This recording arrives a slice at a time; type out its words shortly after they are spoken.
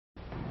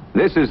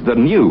This is the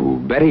new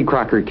Betty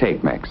Crocker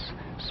cake mix.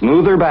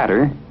 Smoother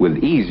batter with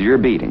easier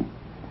beating.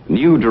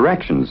 New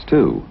directions,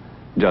 too.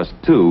 Just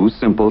 2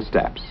 simple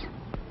steps.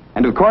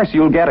 And of course,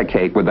 you'll get a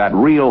cake with that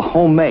real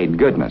homemade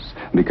goodness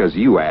because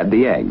you add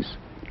the eggs.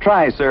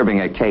 Try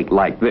serving a cake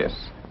like this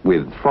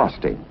with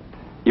frosting.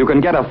 You can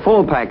get a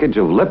full package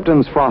of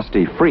Lipton's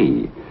Frosty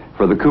free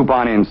for the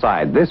coupon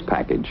inside this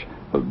package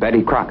of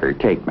Betty Crocker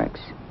cake mix.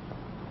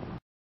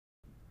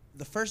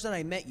 The first time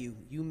I met you,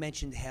 you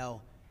mentioned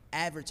how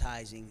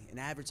advertising and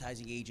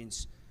advertising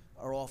agents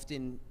are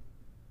often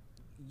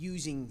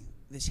using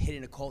this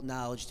hidden occult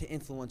knowledge to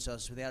influence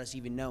us without us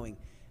even knowing.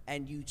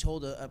 And you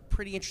told a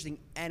pretty interesting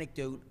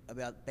anecdote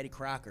about Betty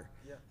Crocker.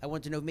 Yeah. I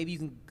want to know, maybe you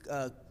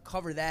can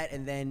cover that,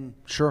 and then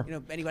sure,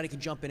 anybody can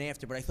jump in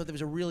after. But I thought that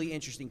was a really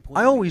interesting point.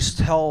 I always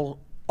tell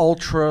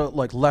ultra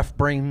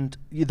left-brained,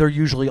 they're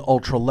usually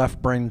ultra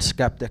left-brained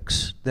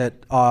skeptics that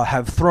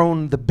have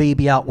thrown the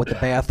baby out with the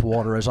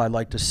bathwater, as I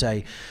like to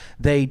say.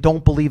 They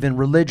don't believe in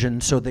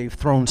religion, so they've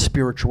thrown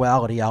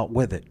spirituality out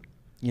with it,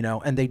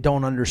 and they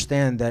don't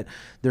understand that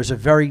there's a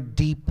very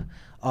deep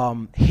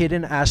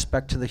hidden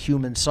aspect to the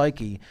human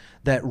psyche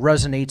that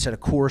resonates at a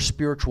core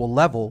spiritual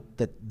level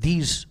that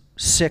these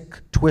sick,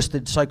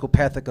 twisted,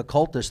 psychopathic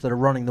occultists that are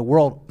running the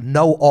world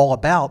know all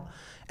about,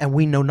 and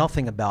we know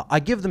nothing about. I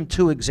give them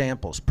 2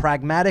 examples,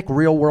 pragmatic,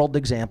 real-world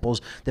examples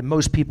that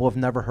most people have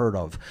never heard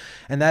of.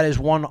 And that is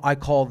one I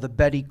call the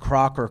Betty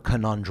Crocker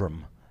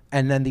conundrum.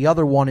 And then the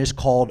other one is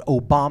called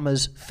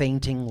Obama's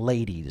fainting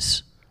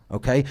ladies.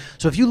 Okay?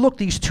 So if you look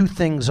these 2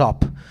 things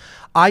up,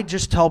 I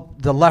just tell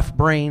the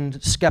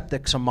left-brained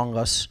skeptics among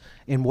us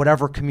in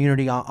whatever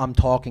community I'm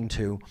talking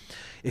to,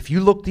 if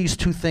you look these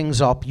 2 things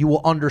up, you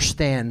will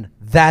understand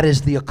that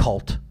is the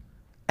occult.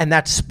 And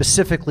that's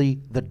specifically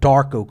the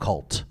dark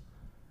occult.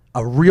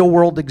 A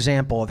real-world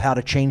example of how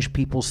to change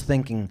people's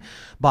thinking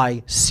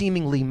by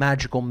seemingly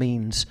magical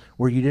means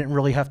where you didn't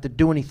really have to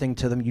do anything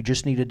to them. You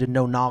just needed to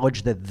know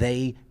knowledge that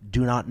they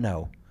do not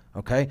know.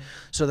 Okay?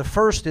 So the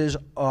first is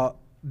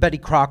Betty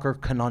Crocker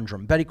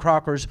conundrum. Betty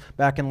Crocker's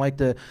back in like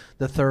the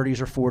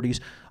 30s or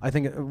 40s, I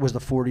think it was the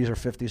 40s or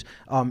 50s,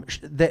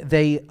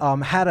 they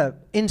had an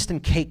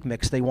instant cake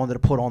mix they wanted to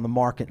put on the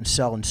market and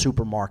sell in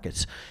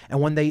supermarkets.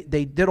 And when they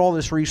did all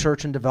this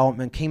research and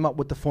development, came up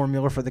with the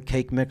formula for the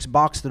cake mix,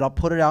 boxed it up,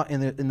 put it out in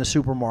the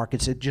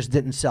supermarkets, it just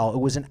didn't sell. It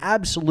was an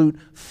absolute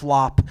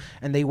flop,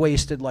 and they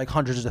wasted like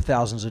hundreds of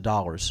thousands of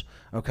dollars,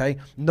 okay?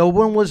 No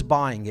one was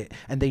buying it,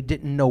 and they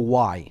didn't know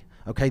why.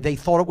 Okay, they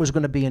thought it was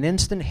going to be an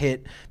instant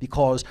hit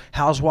because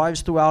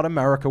housewives throughout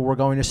America were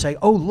going to say,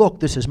 oh,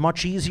 look, this is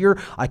much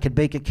easier. I could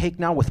bake a cake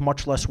now with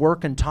much less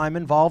work and time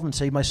involved and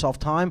save myself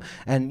time.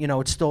 And,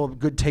 it's still a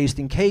good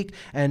tasting cake.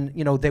 And,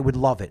 they would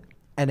love it.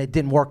 And it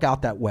didn't work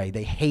out that way.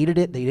 They hated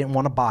it. They didn't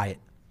want to buy it.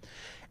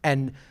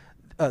 And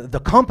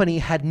the company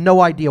had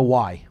no idea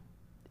why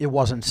it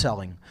wasn't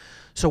selling.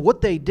 So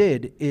what they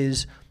did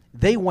is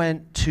they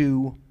went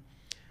to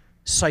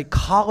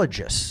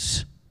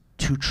psychologists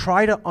to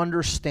try to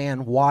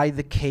understand why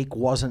the cake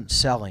wasn't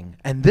selling.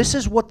 And this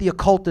is what the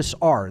occultists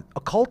are.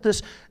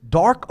 Occultists,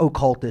 dark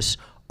occultists,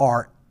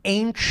 are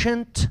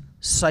ancient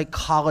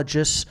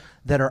psychologists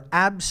that are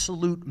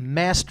absolute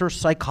master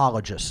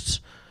psychologists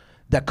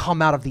that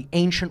come out of the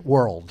ancient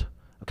world.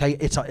 Okay,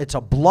 it's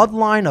a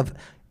bloodline of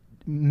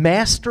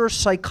master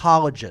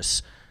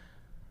psychologists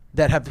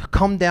that have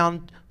come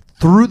down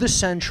through the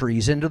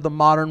centuries into the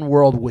modern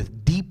world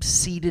with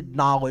deep-seated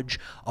knowledge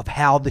of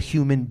how the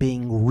human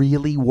being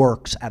really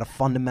works at a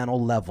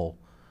fundamental level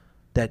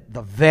that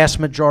the vast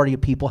majority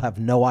of people have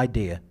no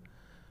idea.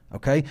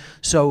 Okay?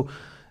 So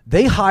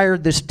they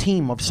hired this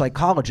team of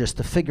psychologists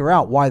to figure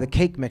out why the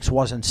cake mix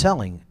wasn't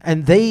selling.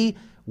 And they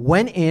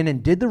went in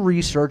and did the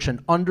research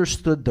and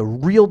understood the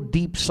real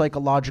deep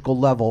psychological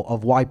level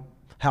of why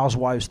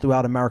housewives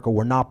throughout America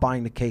were not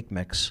buying the cake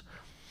mix.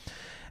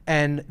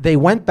 And they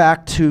went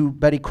back to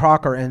Betty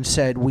Crocker and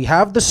said, we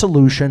have the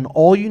solution.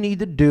 All you need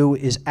to do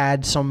is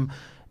add some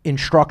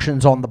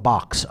instructions on the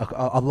box,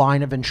 a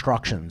line of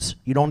instructions.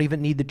 You don't even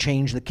need to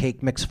change the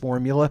cake mix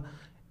formula.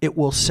 It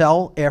will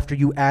sell after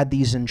you add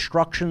these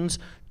instructions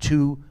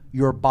to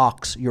your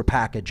box, your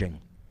packaging.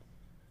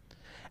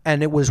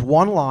 And it was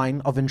one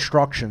line of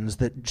instructions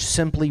that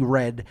simply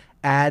read,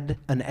 add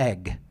an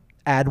egg,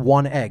 add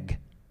 1 egg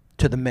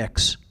to the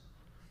mix.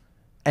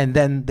 And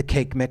then the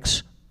cake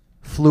mix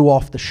flew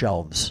off the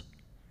shelves.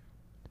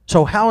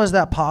 So how is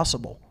that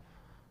possible?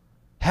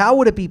 How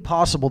would it be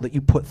possible that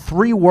you put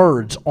 3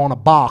 words on a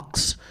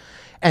box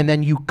and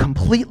then you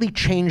completely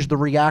change the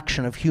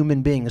reaction of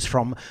human beings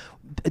from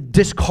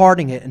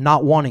discarding it and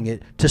not wanting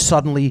it to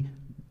suddenly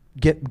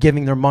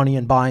giving their money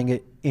and buying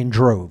it in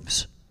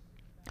droves?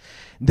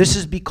 This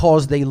is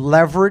because they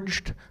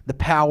leveraged the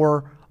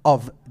power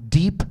of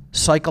deep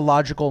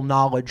psychological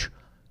knowledge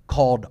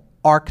called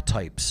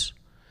archetypes.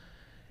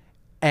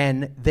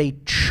 And they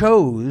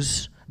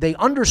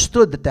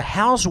understood that the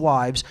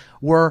housewives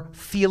were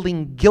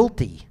feeling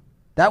guilty.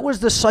 That was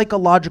the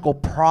psychological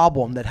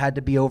problem that had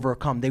to be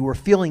overcome. They were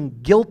feeling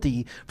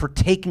guilty for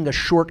taking a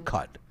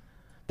shortcut.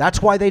 That's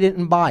why they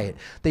didn't buy it.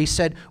 They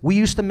said, we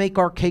used to make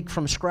our cake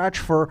from scratch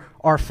for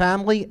our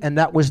family, and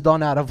that was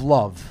done out of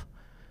love.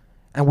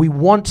 And we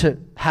want to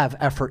have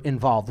effort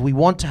involved. We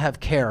want to have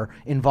care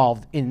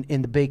involved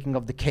in the baking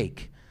of the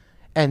cake.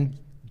 And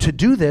to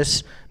do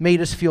this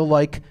made us feel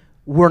like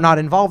we're not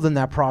involved in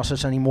that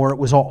process anymore. It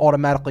was all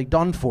automatically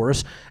done for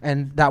us,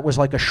 and that was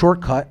like a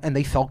shortcut, and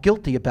they felt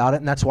guilty about it,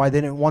 and that's why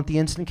they didn't want the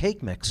instant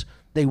cake mix.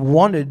 They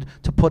wanted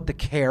to put the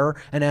care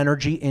and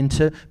energy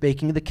into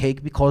baking the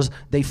cake because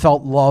they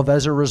felt love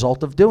as a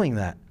result of doing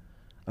that,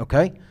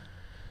 okay?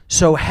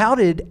 So how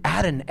did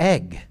add an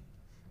egg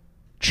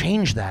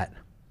change that?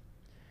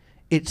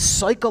 It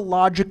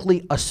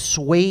psychologically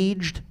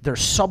assuaged their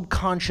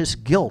subconscious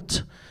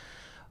guilt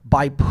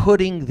by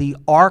putting the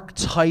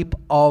archetype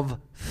of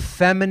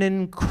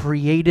feminine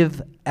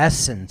creative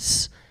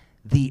essence,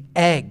 the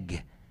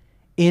egg,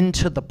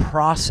 into the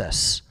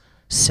process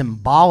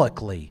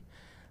symbolically.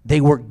 They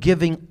were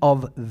giving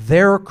of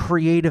their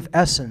creative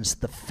essence,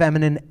 the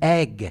feminine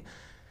egg,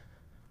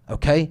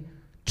 okay,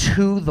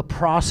 to the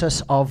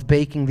process of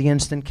baking the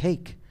instant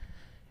cake.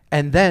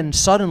 And then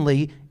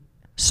suddenly,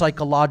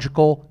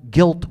 psychological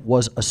guilt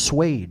was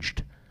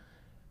assuaged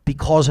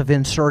because of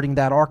inserting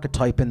that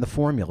archetype in the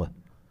formula,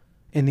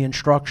 in the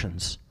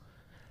instructions.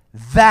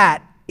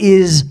 That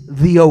is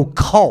the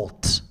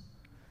occult.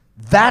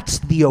 That's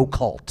the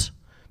occult.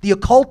 The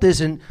occult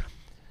isn't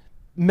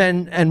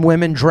men and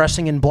women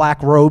dressing in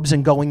black robes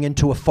and going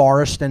into a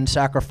forest and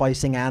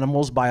sacrificing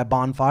animals by a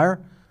bonfire.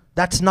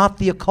 That's not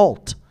the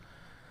occult.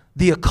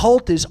 The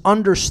occult is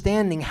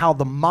understanding how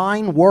the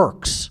mind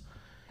works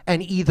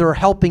and either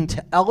helping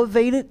to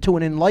elevate it to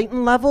an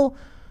enlightened level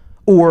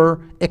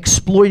or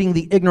exploiting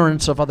the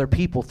ignorance of other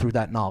people through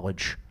that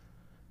knowledge.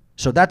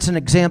 So that's an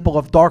example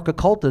of dark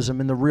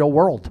occultism in the real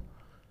world,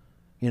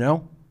 you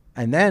know?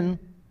 And then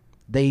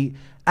they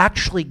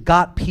actually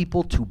got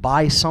people to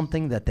buy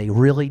something that they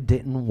really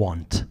didn't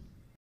want.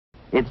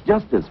 It's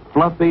just as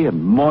fluffy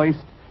and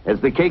moist as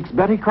the cakes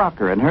Betty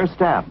Crocker and her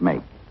staff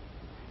make.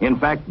 In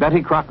fact,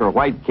 Betty Crocker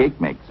white cake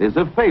mix is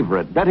a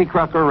favorite Betty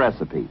Crocker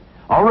recipe,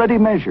 already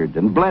measured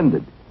and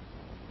blended.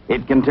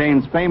 It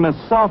contains famous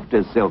soft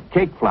as silk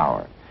cake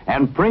flour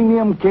and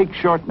premium cake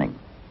shortening.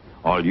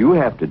 All you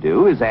have to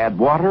do is add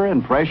water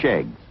and fresh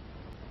eggs.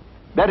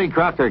 Betty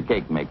Crocker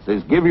cake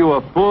mixes give you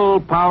a full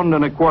 1.25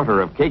 pounds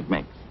of cake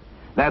mix.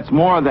 That's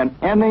more than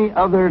any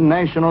other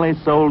nationally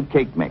sold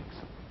cake mix.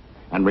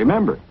 And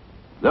remember,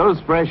 those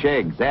fresh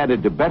eggs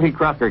added to Betty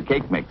Crocker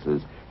cake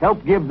mixes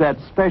help give that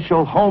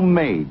special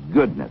homemade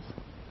goodness.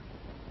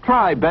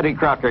 Try Betty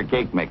Crocker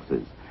cake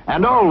mixes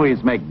and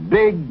always make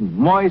big,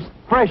 moist,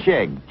 fresh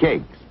egg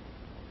cakes.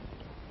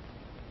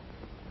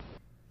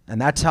 And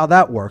that's how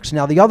that works.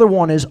 Now, the other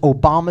one is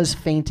Obama's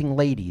Fainting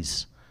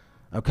Ladies.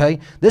 Okay?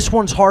 This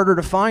one's harder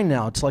to find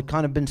now. It's like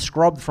kind of been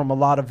scrubbed from a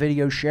lot of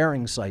video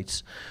sharing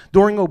sites.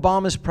 During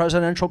Obama's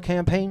presidential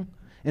campaign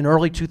in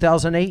early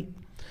 2008,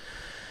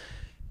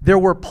 there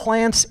were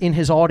plants in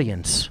his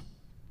audience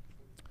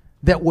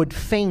that would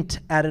faint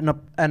at an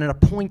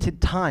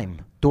appointed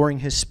time during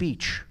his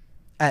speech.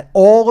 At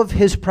all of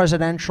his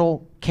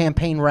presidential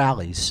campaign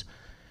rallies,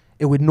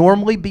 it would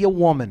normally be a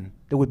woman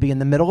that would be in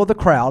the middle of the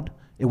crowd.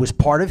 It was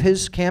part of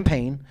his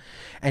campaign,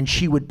 and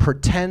she would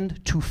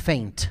pretend to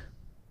faint.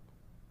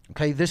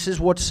 Okay, this is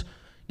what's,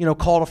 you know,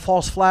 called a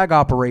false flag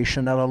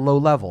operation at a low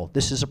level.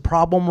 This is a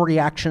problem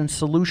reaction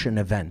solution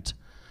event.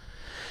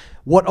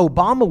 What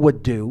Obama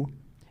would do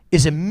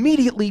is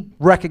immediately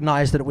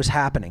recognize that it was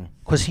happening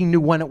because he knew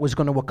when it was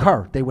going to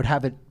occur. They would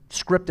have it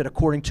scripted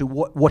according to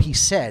what he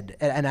said.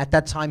 And at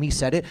that time he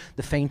said it,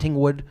 the fainting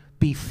would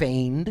be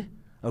feigned,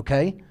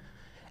 okay?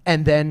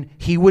 And then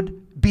he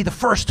would be the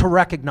first to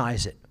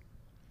recognize it.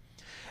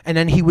 And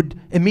then he would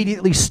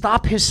immediately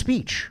stop his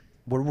speech,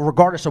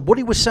 regardless of what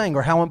he was saying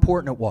or how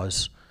important it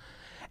was.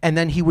 And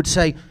then he would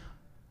say,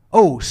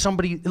 oh,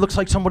 it looks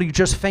like somebody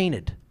just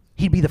fainted.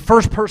 He'd be the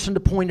first person to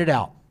point it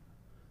out,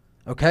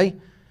 okay?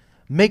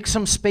 Make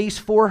some space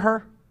for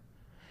her.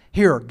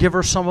 Here, give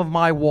her some of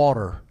my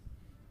water,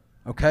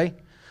 okay?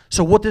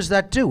 So what does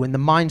that do in the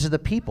minds of the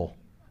people?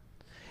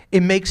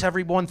 It makes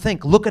everyone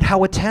think, look at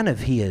how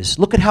attentive he is.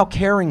 Look at how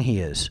caring he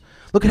is.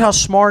 Look at how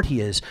smart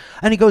he is.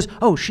 And he goes,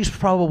 oh, she's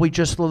probably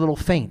just a little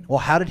faint. Well,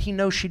 how did he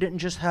know she didn't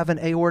just have an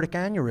aortic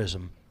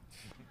aneurysm?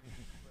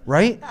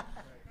 Right?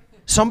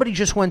 Somebody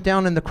just went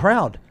down in the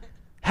crowd.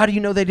 How do you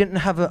know they didn't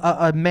have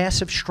a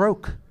massive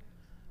stroke?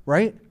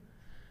 Right?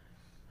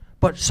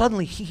 But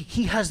suddenly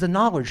he has the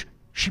knowledge.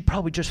 She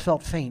probably just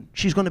felt faint.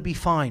 She's going to be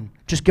fine.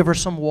 Just give her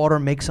some water,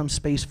 make some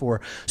space for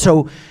her.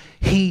 So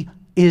he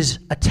is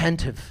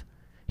attentive.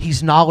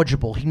 He's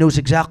knowledgeable. He knows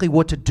exactly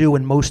what to do,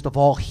 and most of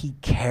all, he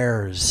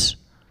cares.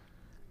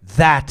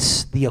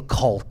 That's the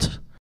occult.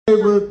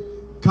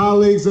 Favorite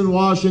colleagues in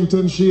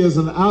Washington. She is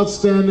an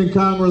outstanding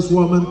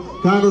Congresswoman,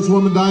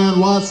 Congresswoman Diane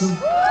Watson. Give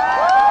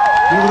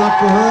it up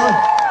for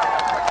her.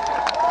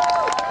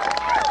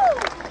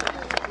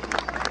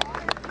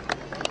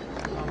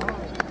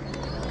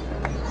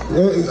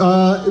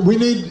 We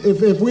need,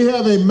 if we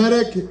have a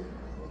medic,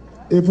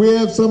 if we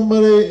have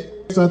somebody,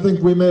 I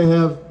think we may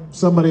have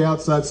somebody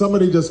outside.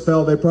 Somebody just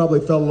fell. They probably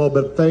felt a little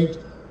bit faint.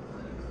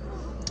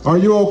 Are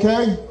you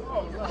okay?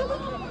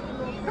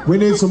 We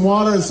need some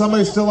water. Is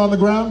somebody still on the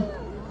ground?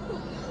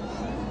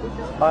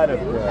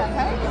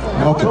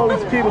 Okay. All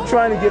these people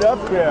trying to get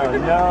up there.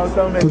 No,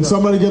 don't make. Can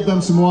somebody get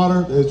them some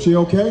water? Is she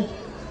okay?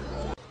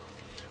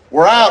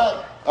 We're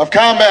out of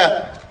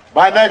combat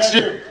by next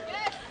year.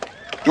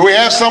 Do we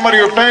have somebody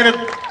who fainted?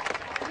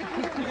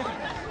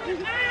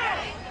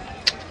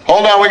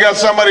 Hold on, we got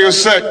somebody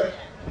who's sick.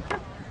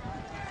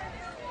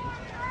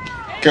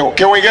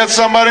 Can we get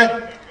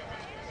somebody?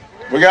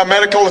 We got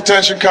medical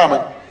attention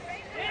coming.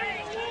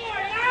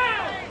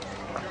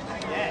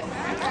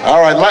 All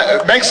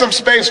right, make some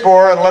space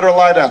for her and let her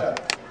lie down.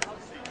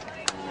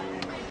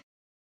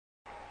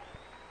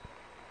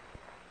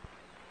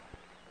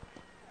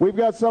 We've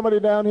got somebody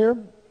down here.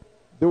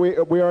 Do we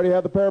already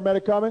have the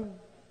paramedic coming?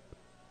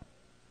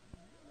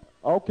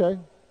 Okay.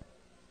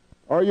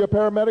 Are you a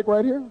paramedic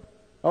right here?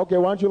 Okay,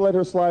 why don't you let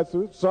her slide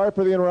through? Sorry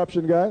for the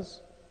interruption,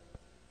 guys.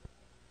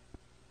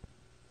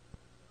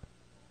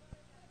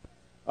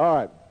 All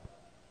right.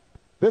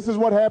 This is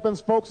what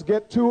happens. Folks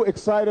get too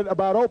excited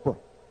about Oprah.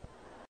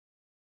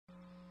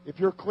 If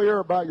you're clear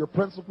about your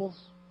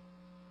principles,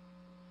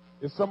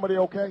 is somebody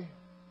okay?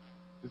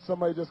 Did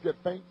somebody just get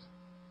faint?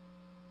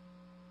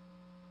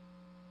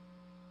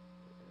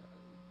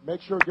 Make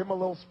sure, give them a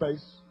little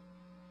space.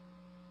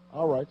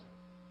 All right.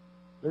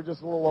 They're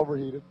just a little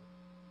overheated.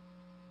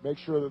 Make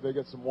sure that they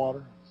get some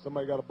water.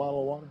 Somebody got a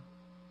bottle of water?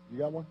 You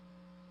got one?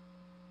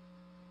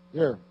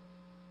 Here.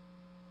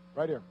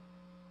 Right here.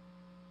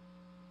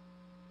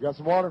 You got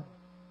some water?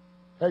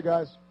 Hey,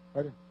 guys.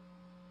 Right here.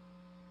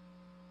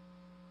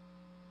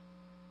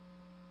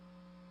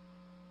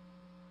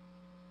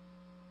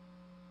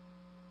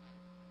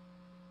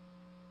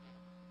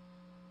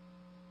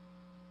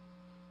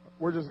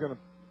 We're just going to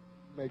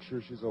make sure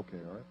she's okay,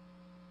 all right?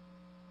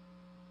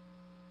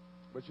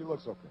 But she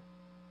looks okay.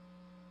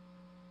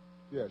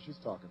 Yeah, she's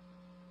talking.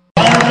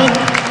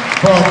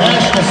 For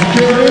national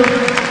security,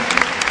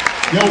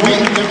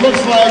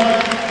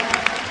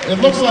 it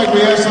looks like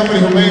we have somebody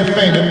who may have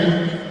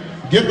fainted.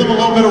 Give them a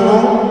little bit of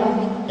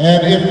room,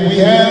 and if we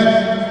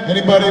have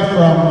anybody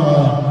from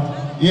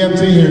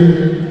EMT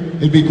here,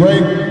 it'd be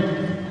great.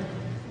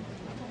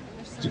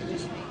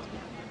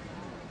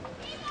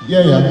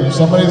 Yeah,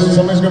 somebody's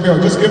gonna be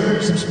able. Just give them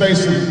some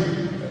space.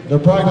 They're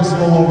probably just a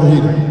little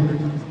overheated.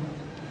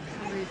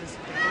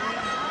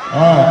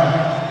 All right.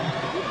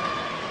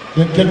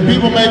 Can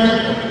people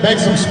make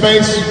some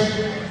space?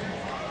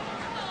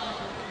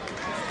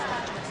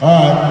 All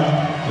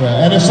right.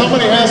 Yeah. And if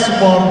somebody has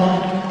some water,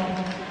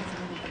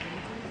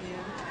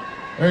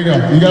 there you go.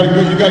 You got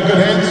good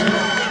hands.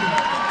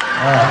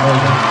 All right. There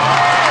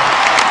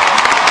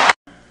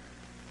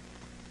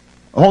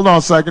you go. Hold on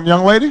a second,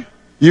 young lady.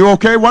 You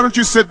okay? Why don't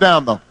you sit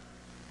down, though?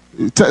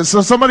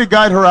 So somebody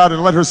guide her out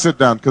and let her sit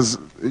down, because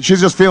she's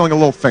just feeling a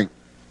little faint.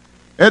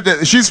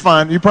 She's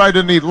fine. You probably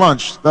didn't eat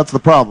lunch. That's the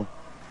problem.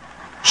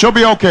 She'll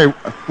be okay.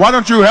 Why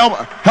don't you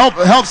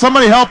help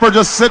somebody help her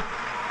just sit.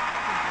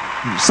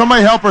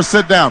 Somebody help her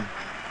sit down.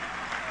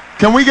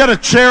 Can we get a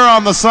chair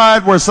on the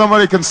side where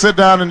somebody can sit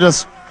down and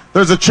just,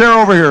 there's a chair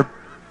over here.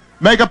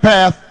 Make a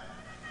path.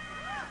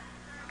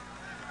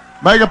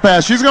 Make a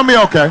path. She's going to be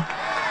okay.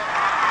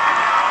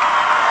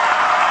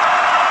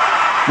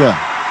 Yeah.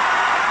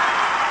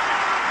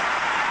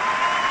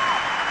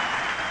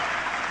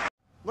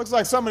 Looks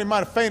like somebody might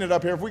have fainted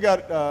up here. If we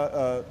got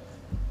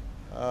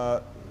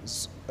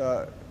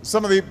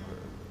some of the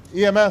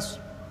EMS,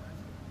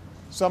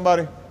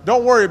 somebody.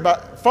 Don't worry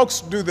about,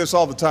 folks do this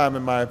all the time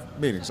in my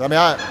meetings. I mean,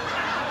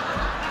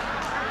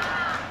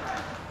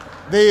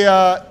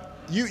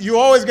 you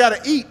always got to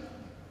eat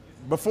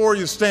before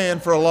you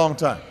stand for a long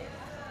time.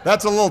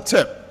 That's a little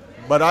tip,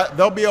 but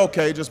they'll be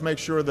okay. Just make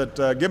sure that,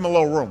 give them a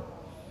little room.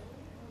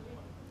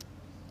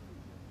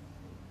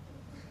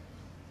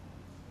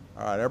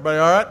 All right, everybody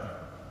all right?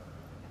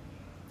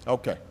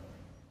 Okay.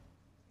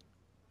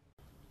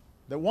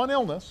 That one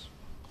illness.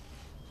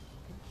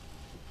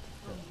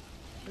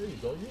 There you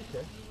go, you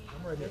okay.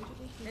 I'm right here.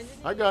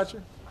 I got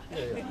you.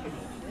 Yeah.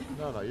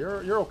 No,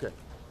 you're okay.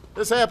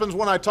 This happens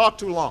when I talk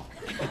too long.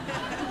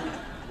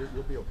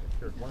 You'll be okay.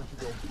 Here, why don't you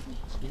go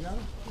ski on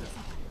it? Yeah.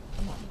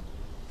 Come on.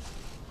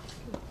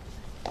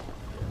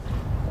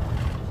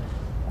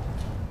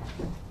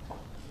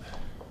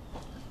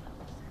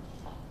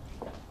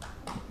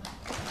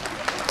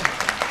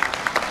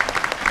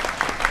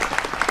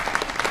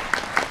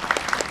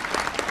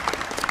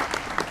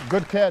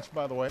 Good catch,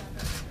 by the way.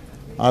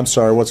 I'm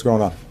sorry, what's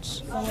going on?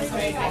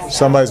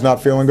 Somebody's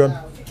not feeling good?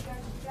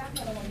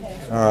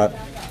 All right.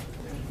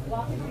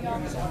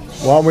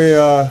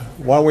 Why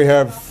don't we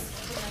have,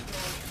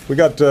 we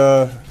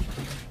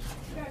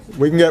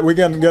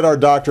can get our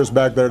doctors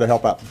back there to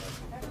help out.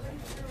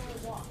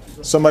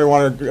 Somebody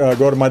want to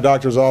go to my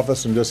doctor's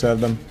office and just have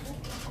them?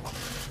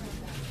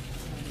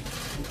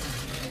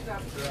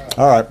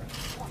 All right.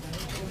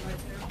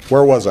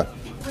 Where was I?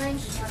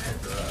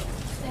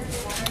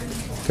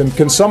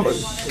 Can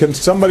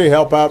somebody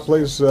help out,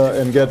 please,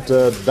 and get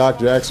Doc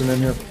Jackson in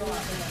here?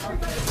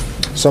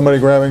 Somebody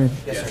grabbing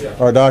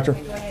our doctor?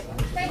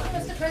 Thank you,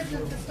 Mr.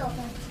 President, for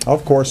stopping.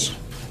 Of course.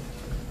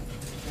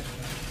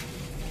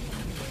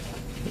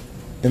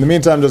 In the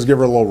meantime, just give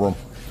her a little room.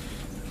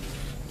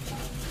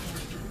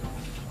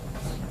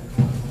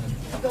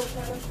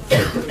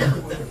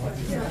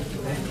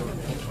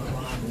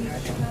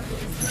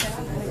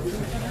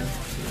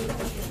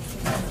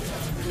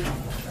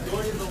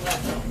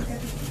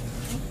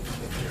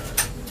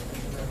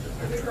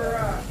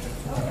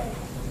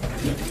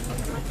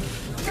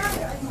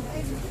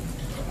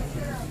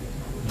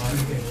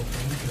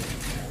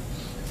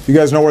 You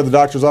guys know where the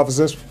doctor's office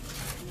is?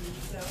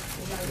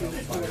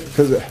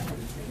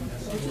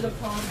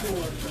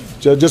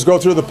 Just go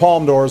through the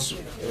palm doors.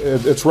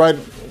 It's right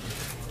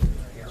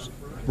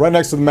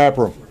next to the map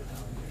room.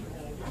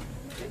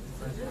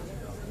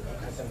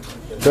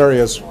 There he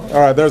is. All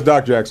right, there's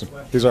Doc Jackson.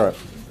 He's all right.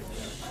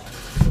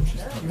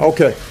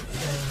 Okay.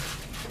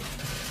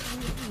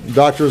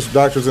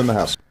 Doctor's in the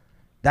house.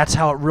 That's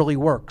how it really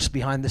works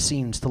behind the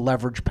scenes to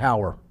leverage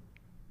power.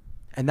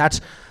 And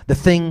that's the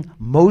thing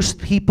most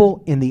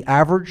people in the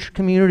average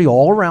community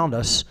all around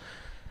us,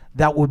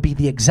 that would be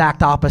the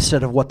exact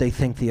opposite of what they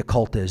think the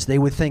occult is. They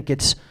would think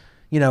it's,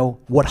 you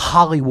know, what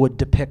Hollywood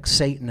depicts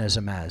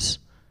Satanism as.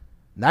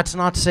 And that's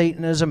not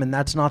Satanism, and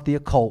that's not the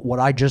occult. What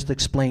I just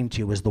explained to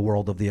you is the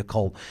world of the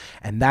occult.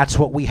 And that's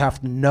what we have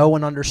to know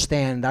and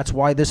understand. That's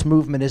why this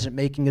movement isn't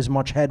making as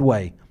much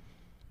headway,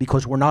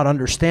 because we're not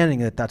understanding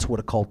that that's what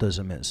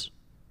occultism is.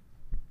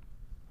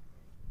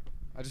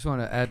 I just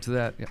want to add to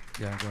that.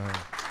 Yeah, go ahead.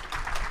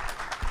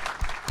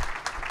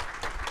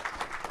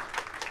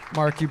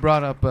 Mark, you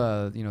brought up,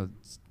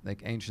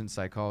 like ancient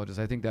psychologists.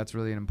 I think that's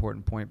really an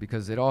important point,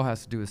 because it all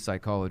has to do with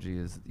psychology.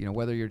 Is, you know,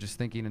 whether you're just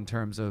thinking in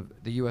terms of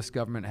the U.S.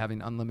 government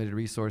having unlimited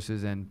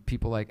resources and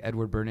people like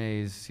Edward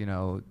Bernays,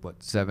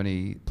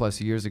 70 plus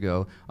years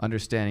ago,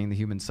 understanding the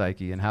human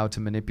psyche and how to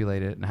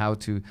manipulate it and how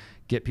to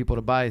get people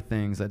to buy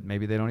things that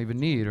maybe they don't even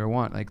need or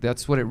want. Like,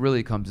 that's what it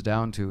really comes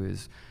down to,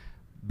 is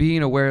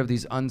being aware of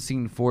these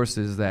unseen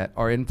forces that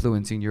are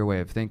influencing your way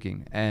of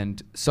thinking.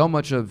 And so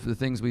much of the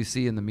things we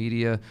see in the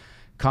media,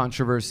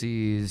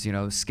 controversies,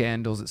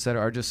 scandals, et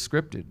cetera, are just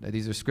scripted.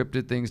 These are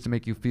scripted things to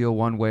make you feel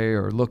one way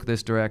or look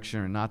this direction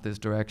or not this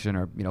direction,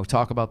 or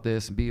talk about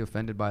this and be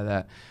offended by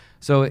that.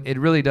 So it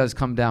really does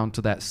come down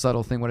to that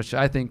subtle thing, which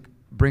I think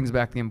brings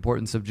back the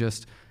importance of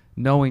just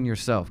knowing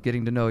yourself,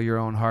 getting to know your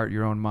own heart,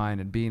 your own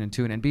mind, and being in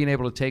tune, and being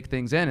able to take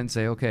things in and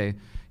say, okay,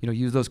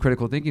 use those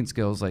critical thinking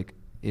skills, like,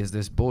 is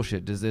this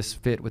bullshit? Does this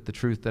fit with the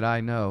truth that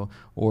I know?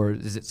 Or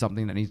is it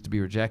something that needs to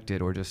be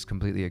rejected or just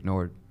completely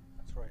ignored?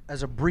 That's right.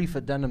 As a brief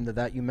addendum to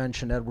that, you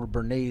mentioned Edward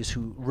Bernays,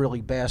 who really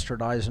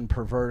bastardized and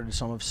perverted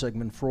some of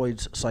Sigmund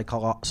Freud's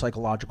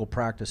psychological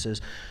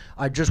practices.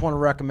 I just want to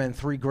recommend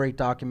 3 great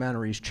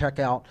documentaries. Check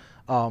out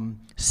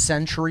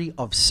Century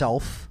of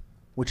Self,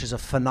 which is a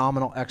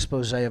phenomenal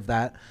expose of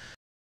that.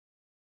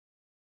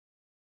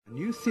 A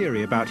new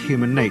theory about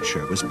human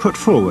nature was put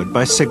forward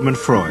by Sigmund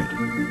Freud.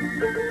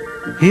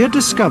 He had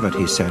discovered,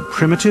 he said,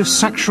 primitive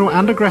sexual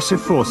and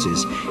aggressive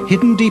forces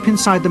hidden deep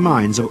inside the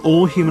minds of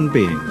all human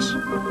beings.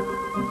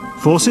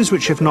 Forces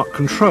which, if not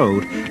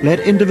controlled, led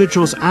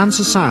individuals and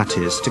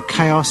societies to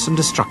chaos and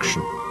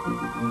destruction.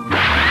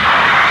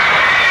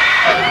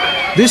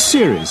 This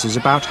series is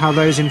about how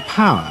those in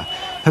power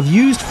have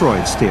used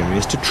Freud's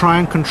theories to try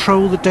and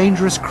control the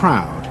dangerous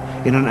crowd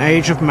in an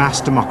age of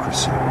mass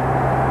democracy.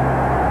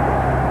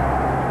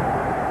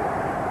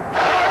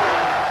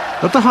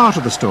 At the heart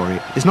of the story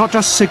is not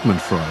just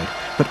Sigmund Freud,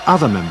 but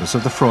other members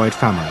of the Freud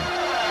family.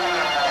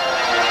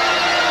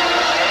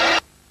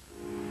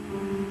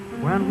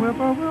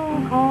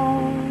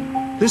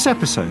 This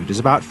episode is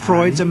about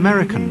Freud's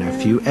American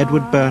nephew,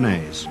 Edward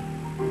Bernays.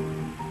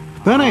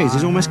 Bernays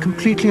is almost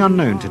completely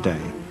unknown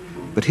today,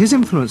 but his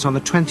influence on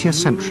the 20th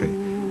century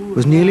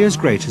was nearly as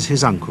great as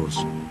his uncle's.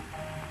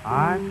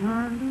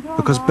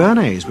 Because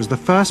Bernays was the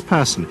first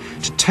person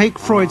to take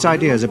Freud's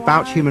ideas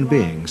about human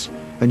beings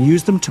and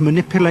use them to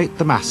manipulate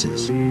the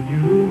masses.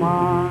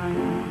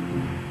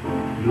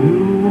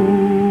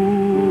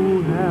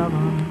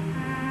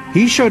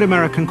 He showed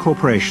American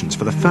corporations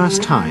for the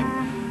first time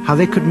how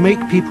they could make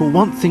people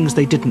want things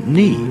they didn't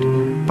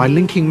need by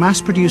linking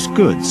mass-produced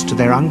goods to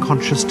their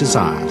unconscious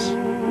desires.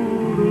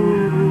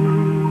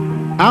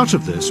 Out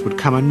of this would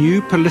come a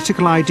new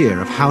political idea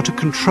of how to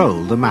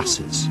control the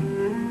masses.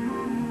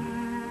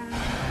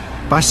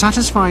 By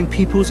satisfying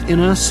people's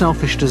inner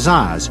selfish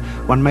desires,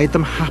 one made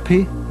them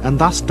happy and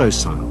thus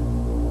docile.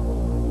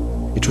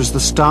 It was the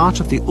start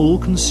of the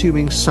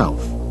all-consuming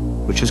self,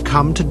 which has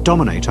come to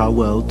dominate our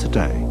world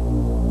today.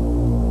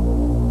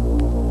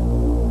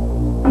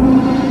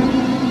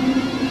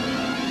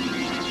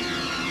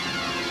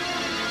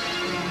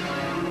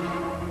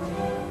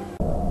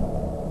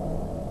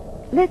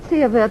 Let's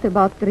say a word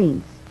about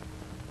dreams.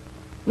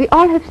 We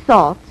all have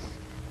thoughts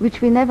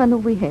which we never knew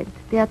we had.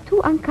 They are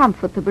too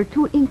uncomfortable,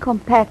 too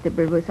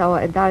incompatible with our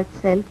adult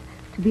self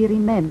to be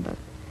remembered.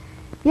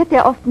 Yet they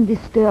are often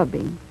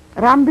disturbing,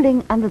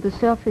 rumbling under the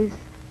surface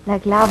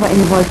like lava in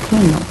a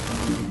volcano.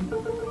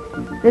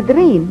 The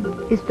dream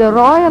is the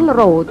royal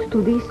road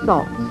to these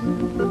thoughts,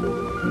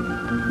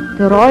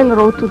 the royal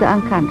road to the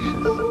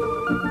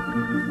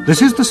unconscious.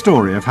 This is the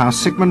story of how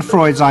Sigmund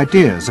Freud's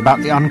ideas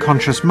about the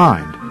unconscious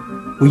mind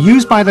were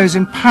used by those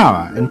in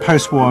power in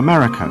post-war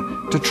America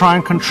to try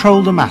and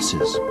control the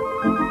masses.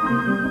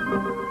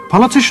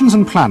 Politicians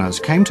and planners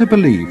came to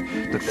believe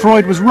that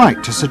Freud was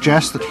right to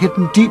suggest that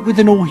hidden deep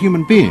within all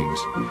human beings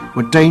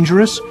were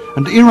dangerous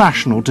and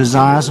irrational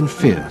desires and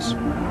fears.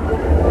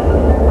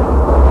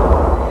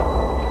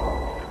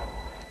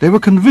 They were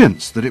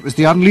convinced that it was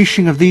the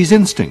unleashing of these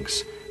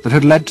instincts that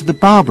had led to the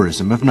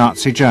barbarism of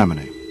Nazi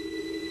Germany.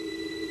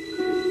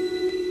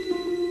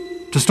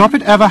 To stop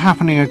it ever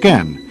happening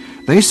again,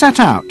 they set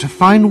out to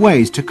find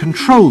ways to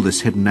control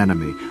this hidden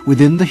enemy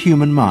within the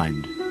human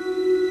mind.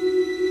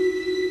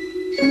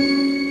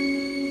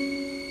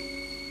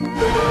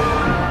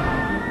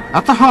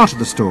 At the heart of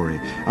the story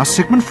are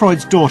Sigmund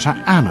Freud's daughter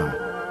Anna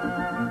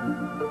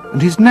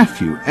and his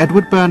nephew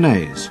Edward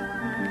Bernays,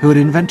 who had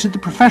invented the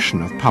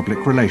profession of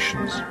public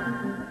relations.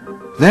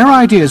 Their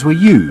ideas were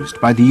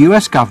used by the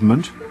US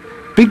government,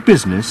 big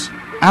business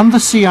and the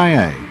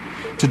CIA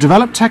to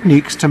develop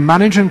techniques to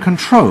manage and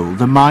control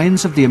the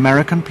minds of the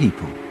American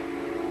people.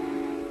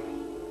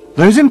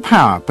 Those in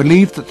power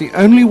believed that the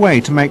only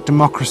way to make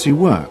democracy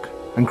work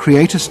and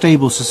create a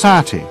stable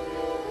society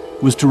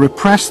was to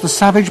repress the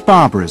savage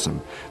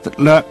barbarism that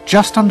lurked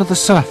just under the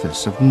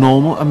surface of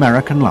normal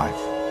American life.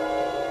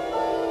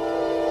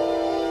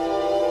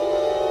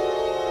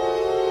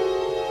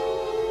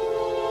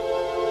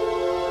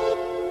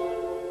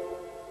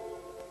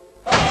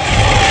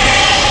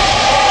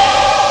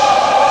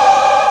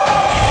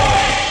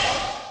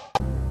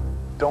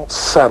 Don't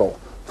settle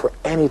for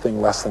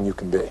anything less than you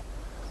can be.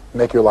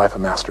 Make your life a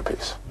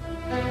masterpiece.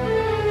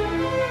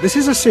 This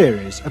is a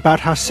series about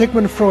how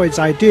Sigmund Freud's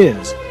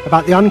ideas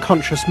about the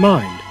unconscious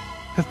mind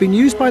have been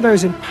used by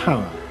those in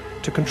power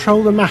to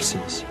control the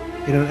masses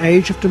in an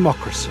age of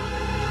democracy.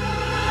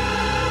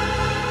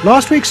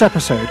 Last week's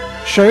episode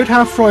showed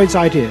how Freud's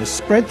ideas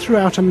spread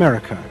throughout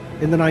America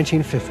in the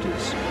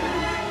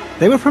 1950s.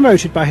 They were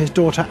promoted by his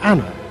daughter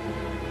Anna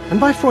and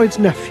by Freud's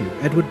nephew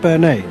Edward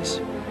Bernays,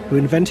 who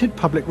invented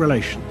public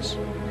relations.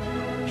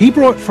 He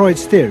brought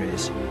Freud's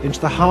theories into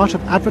the heart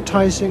of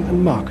advertising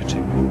and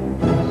marketing.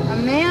 A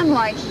man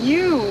like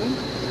you,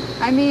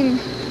 I mean,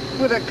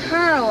 with a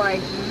car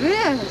like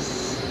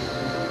this.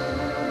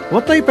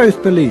 What they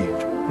both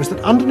believed was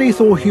that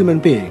underneath all human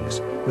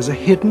beings was a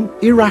hidden,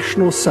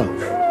 irrational self,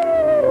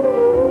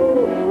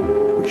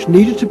 which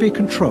needed to be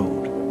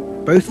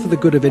controlled, both for the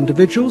good of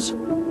individuals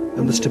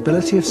and the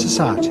stability of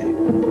society.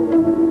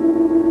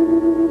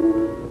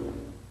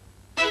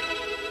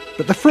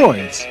 But the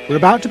Freuds were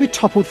about to be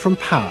toppled from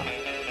power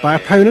by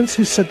opponents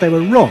who said they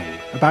were wrong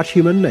about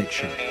human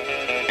nature.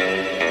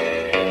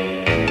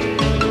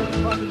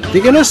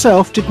 The inner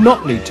self did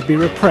not need to be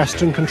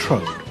repressed and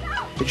controlled.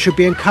 It should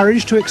be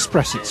encouraged to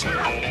express itself.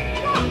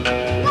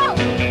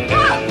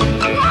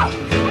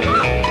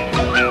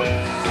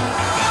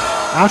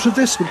 Out of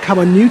this would come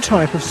a new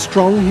type of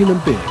strong human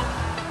being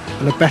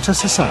and a better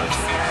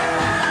society.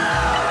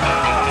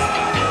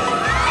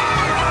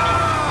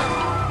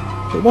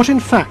 But what in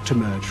fact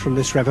emerged from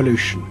this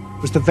revolution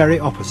was the very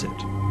opposite.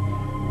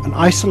 An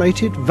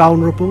isolated,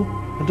 vulnerable,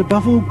 and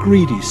above all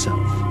greedy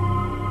self,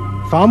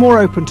 far more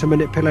open to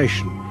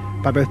manipulation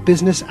by both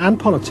business and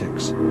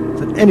politics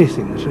than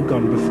anything that had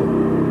gone before.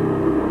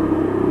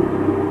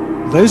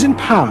 Those in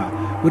power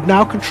would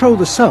now control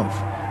the self,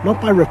 not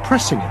by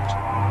repressing it,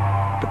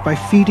 but by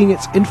feeding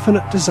its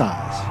infinite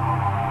desires.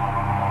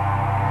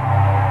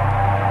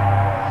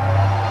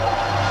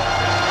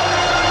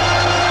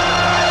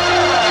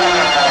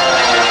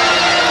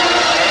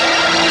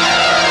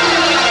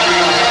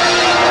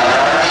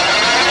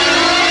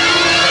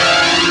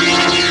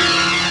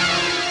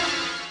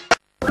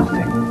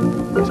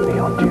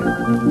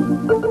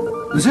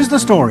 This is the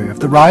story of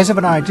the rise of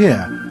an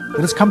idea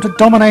that has come to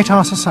dominate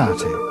our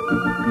society.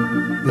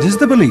 It is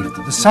the belief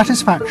that the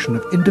satisfaction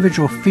of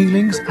individual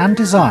feelings and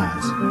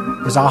desires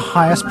is our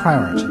highest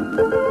priority.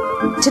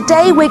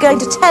 Today we're going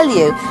to tell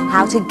you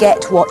how to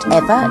get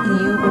whatever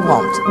you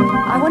want.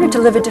 I wanted to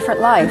live a different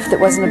life that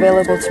wasn't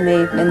available to me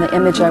in the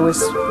image I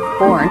was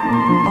born.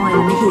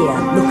 I'm here,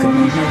 look at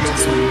me,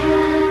 notice me.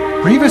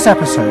 Previous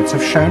episodes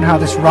have shown how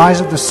this rise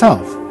of the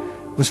self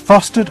was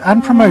fostered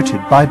and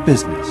promoted by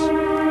business.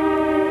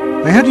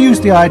 They had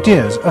used the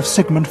ideas of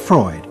Sigmund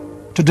Freud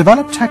to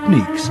develop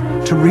techniques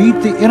to read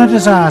the inner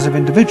desires of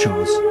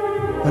individuals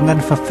and then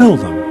fulfill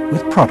them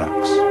with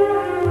products.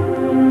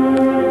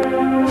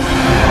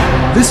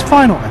 This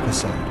final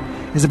episode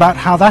is about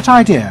how that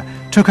idea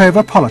took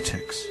over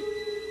politics.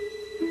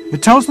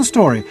 It tells the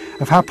story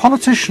of how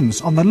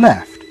politicians on the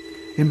left,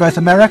 in both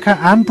America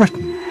and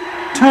Britain,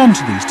 turned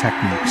to these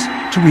techniques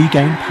to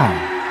regain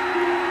power.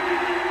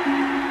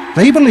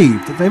 They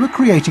believed that they were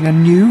creating a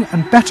new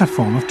and better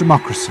form of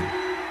democracy,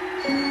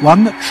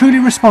 one that truly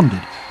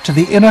responded to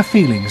the inner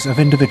feelings of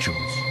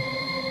individuals.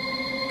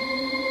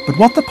 But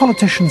what the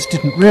politicians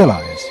didn't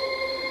realise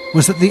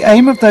was that the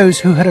aim of those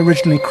who had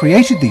originally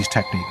created these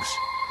techniques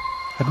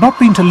had not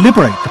been to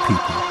liberate the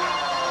people,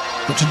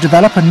 but to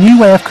develop a new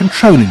way of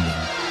controlling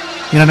them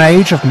in an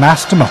age of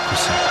mass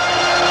democracy.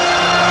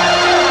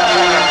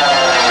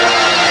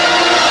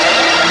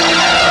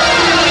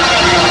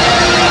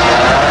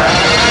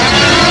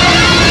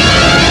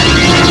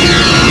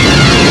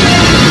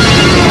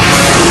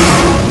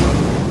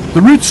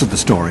 The roots of the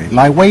story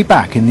lie way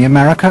back in the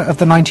America of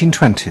the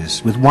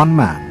 1920s with one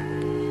man.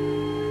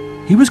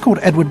 He was called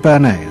Edward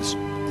Bernays,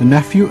 the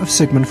nephew of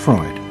Sigmund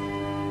Freud.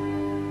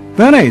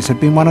 Bernays had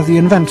been one of the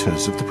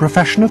inventors of the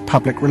profession of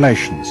public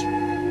relations,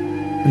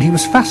 and he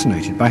was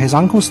fascinated by his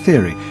uncle's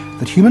theory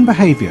that human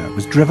behavior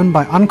was driven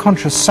by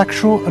unconscious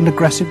sexual and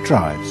aggressive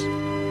drives.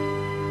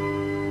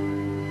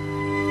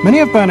 Many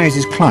of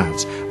Bernays'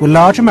 clients were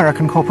large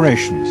American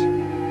corporations,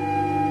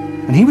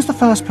 and he was the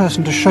first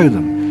person to show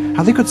them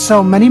how they could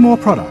sell many more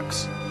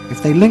products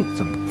if they linked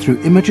them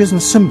through images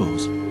and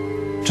symbols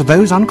to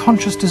those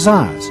unconscious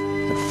desires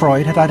that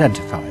Freud had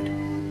identified.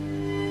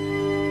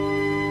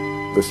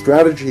 The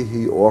strategy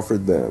he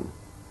offered them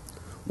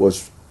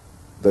was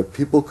that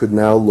people could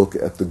now look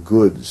at the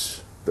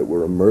goods that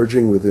were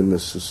emerging within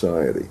this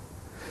society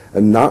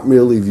and not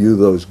merely view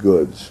those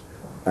goods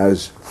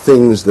as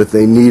things that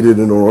they needed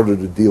in order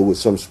to deal with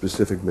some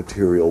specific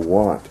material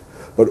want,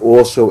 but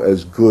also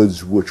as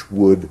goods which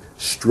would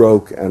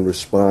stroke and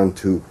respond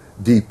to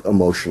deep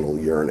emotional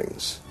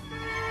yearnings.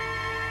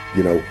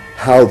 You know,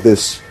 how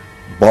this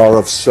bar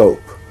of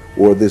soap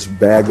or this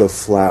bag of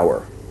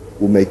flour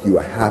will make you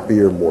a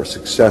happier, more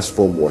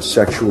successful, more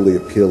sexually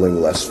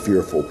appealing, less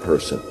fearful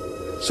person,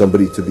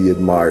 somebody to be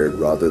admired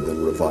rather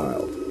than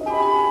reviled.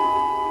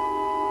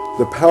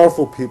 The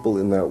powerful people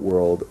in that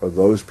world are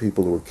those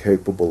people who are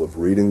capable of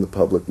reading the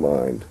public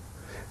mind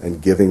and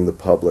giving the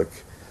public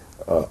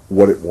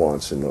what it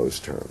wants in those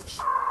terms.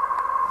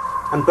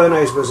 And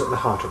Bernays was at the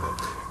heart of it.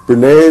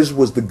 Bernays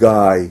was the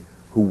guy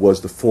who was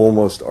the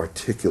foremost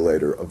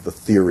articulator of the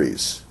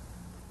theories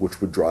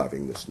which were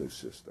driving this new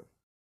system.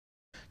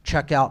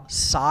 Check out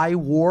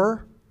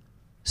Psywar,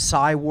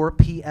 Psywar,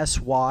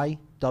 P-S-Y-W-A-R,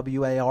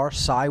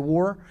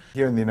 Psywar.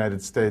 Here in the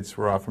United States,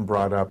 we're often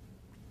brought up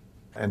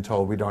and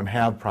told we don't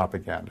have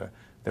propaganda,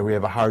 that we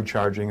have a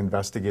hard-charging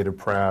investigative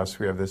press,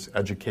 we have this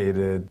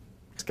educated,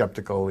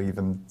 skeptical,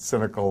 even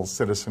cynical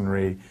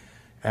citizenry,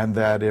 and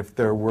that if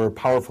there were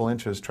powerful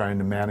interests trying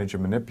to manage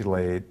and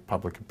manipulate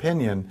public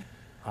opinion,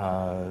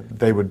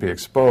 they would be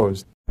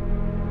exposed.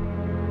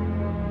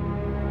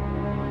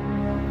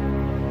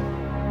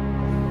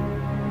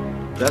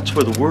 That's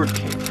where the word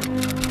came from,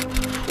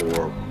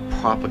 for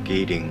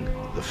propagating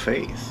the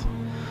faith.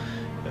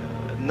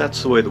 And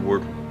that's the way the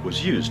word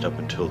was used up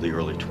until the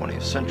early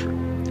 20th century.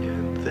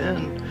 And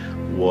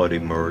then what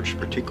emerged,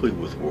 particularly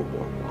with World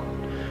War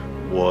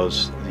I,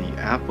 was the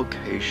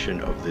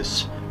application of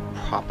this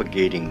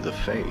propagating the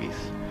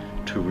faith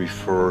to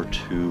refer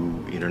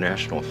to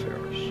international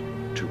affairs,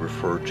 to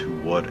refer to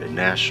what a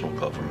national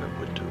government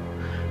would do,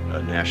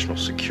 a national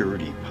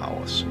security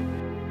policy.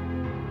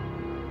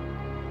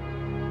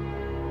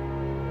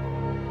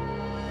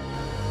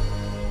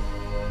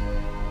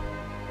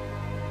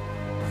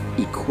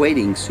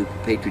 Equating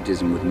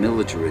super-patriotism with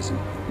militarism,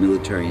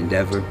 military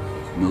endeavor,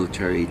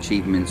 military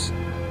achievements,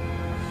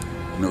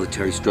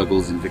 military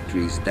struggles and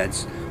victories,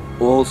 that's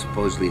all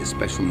supposedly a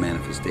special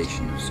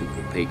manifestation of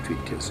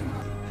super-patriotism.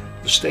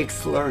 The state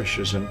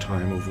flourishes in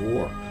time of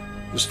war.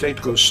 The state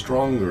grows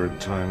stronger in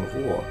time of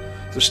war.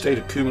 The state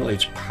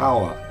accumulates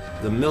power.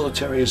 The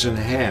military is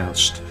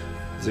enhanced.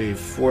 The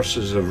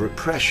forces of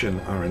repression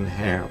are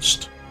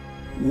enhanced.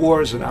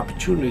 War is an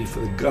opportunity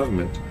for the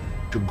government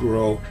to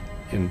grow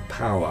in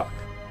power.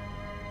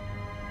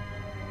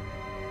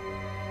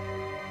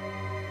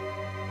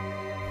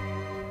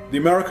 The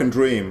American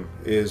dream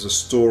is a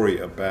story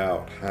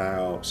about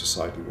how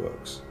society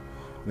works.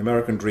 The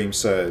American dream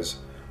says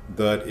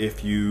that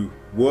if you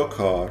work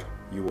hard,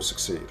 you will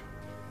succeed.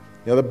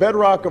 Now, the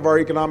bedrock of our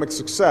economic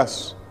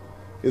success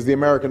is the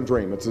American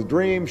dream. It's a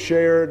dream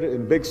shared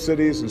in big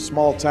cities and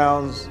small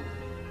towns,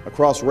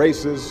 across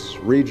races,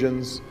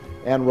 regions,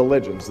 and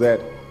religions, that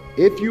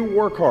if you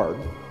work hard,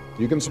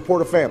 you can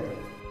support a family.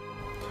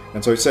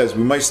 And so it says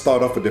we may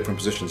start off at different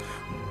positions.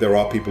 There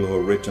are people who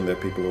are rich and there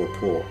are people who are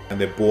poor, and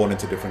they're born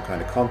into different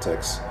kind of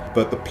contexts,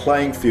 but the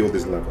playing field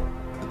is level.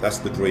 That's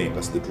the dream.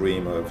 That's the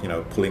dream of,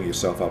 pulling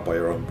yourself up by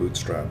your own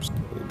bootstraps.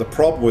 The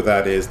problem with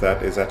that is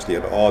actually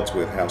at odds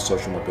with how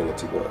social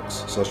mobility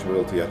works. Social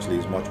mobility actually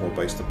is much more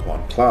based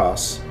upon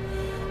class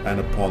and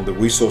upon the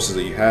resources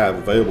that you have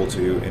available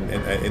to you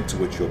into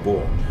which you're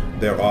born.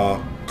 There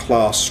are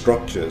class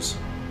structures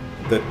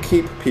that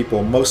keep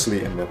people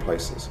mostly in their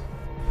places.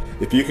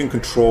 If you can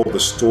control the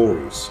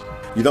stories,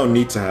 you don't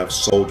need to have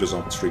soldiers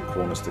on street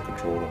corners to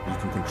control them. You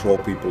can control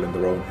people in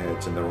their own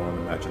heads, in their own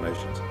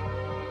imaginations.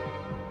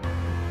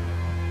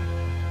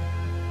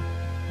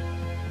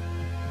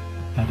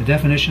 The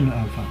definition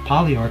of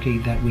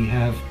polyarchy that we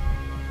have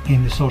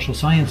in the social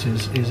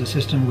sciences is a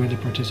system where the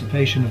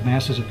participation of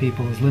masses of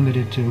people is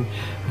limited to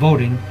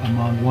voting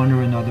among one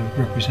or another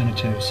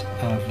representatives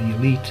of the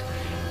elite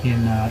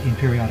in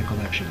periodic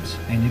elections.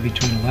 And in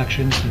between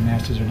elections, the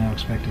masses are now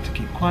expected to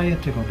keep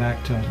quiet, to go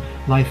back to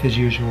life as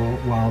usual,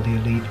 while the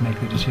elite make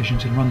the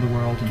decisions and run the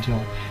world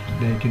until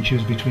they can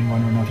choose between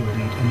one or another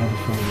elite another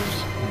 4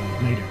 years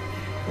later.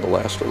 The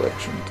last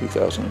election,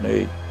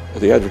 2008,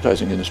 the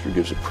advertising industry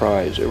gives a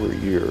prize every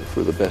year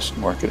for the best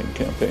marketing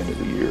campaign of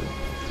the year.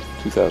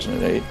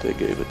 2008, they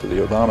gave it to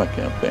the Obama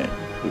campaign,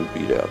 who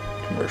beat out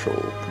commercial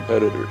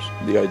competitors.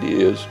 The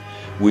idea is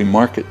we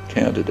market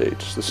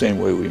candidates the same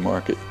way we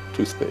market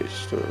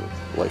toothpaste or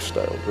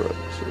lifestyle drugs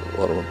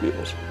or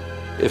automobiles.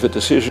 If a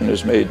decision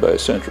is made by a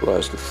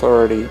centralized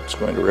authority, it's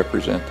going to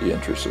represent the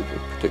interests of a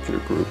particular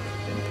group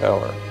in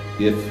power.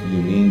 If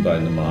you mean by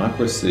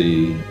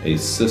democracy a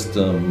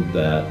system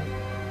that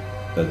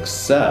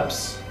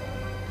accepts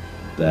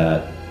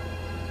that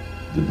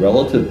the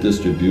relative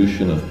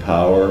distribution of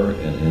power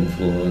and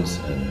influence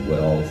and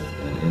wealth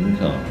and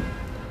income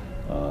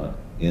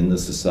in the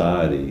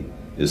society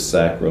is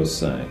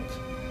sacrosanct.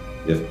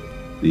 If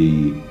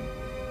the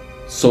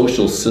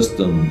social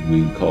system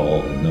we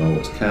call and know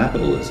as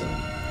capitalism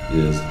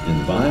is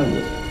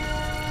inviolable,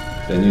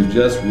 then you've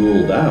just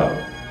ruled out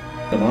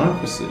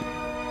democracy.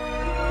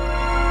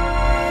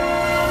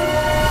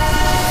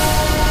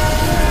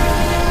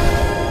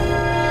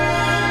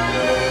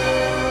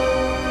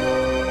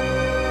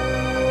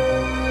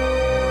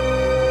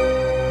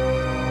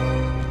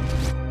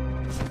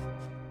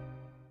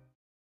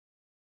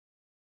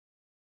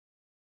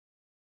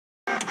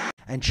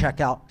 And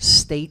check out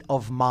State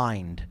of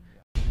Mind.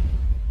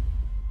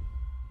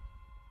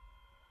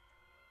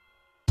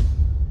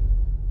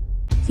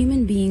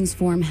 Human beings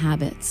form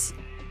habits.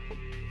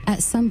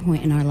 At some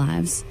point in our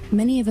lives,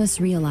 many of us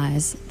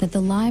realize that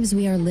the lives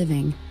we are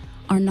living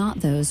are not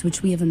those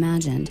which we have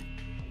imagined,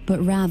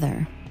 but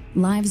rather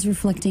lives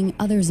reflecting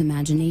others'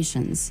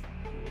 imaginations,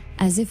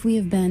 as if we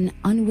have been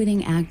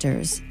unwitting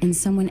actors in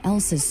someone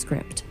else's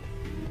script.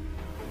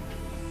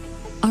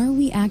 Are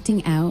we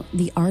acting out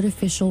the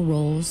artificial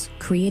roles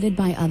created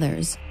by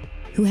others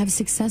who have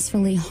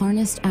successfully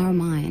harnessed our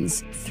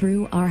minds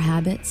through our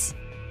habits?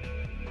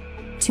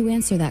 To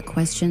answer that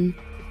question,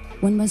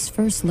 one must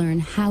first learn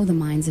how the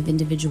minds of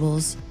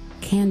individuals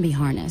can be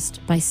harnessed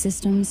by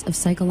systems of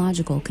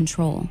psychological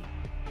control.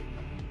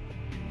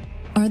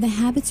 Are the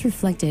habits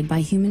reflected by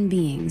human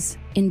beings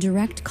in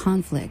direct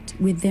conflict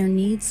with their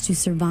needs to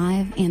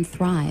survive and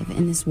thrive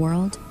in this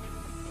world?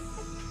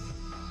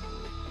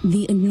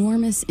 The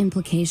enormous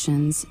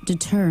implications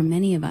deter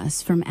many of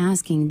us from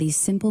asking these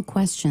simple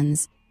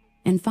questions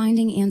and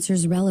finding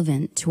answers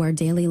relevant to our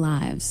daily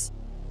lives.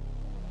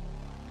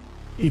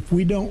 If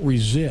we don't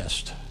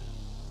resist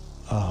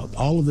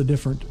all of the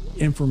different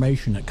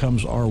information that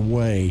comes our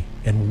way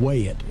and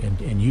weigh it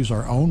and use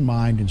our own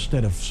mind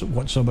instead of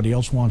what somebody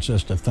else wants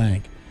us to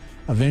think,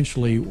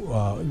 eventually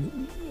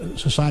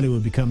society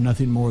would become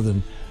nothing more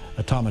than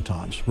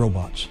automatons,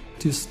 robots.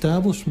 The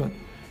establishment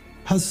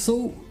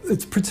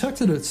it's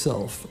protected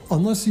itself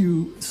unless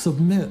you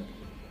submit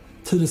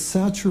to the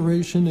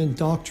saturation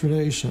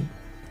indoctrination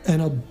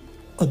and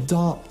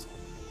adopt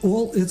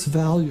all its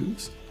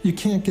values. You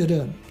can't get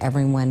in.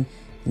 Everyone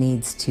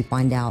needs to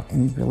find out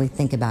and really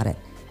think about it.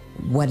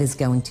 What is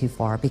going too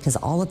far? Because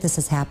all of this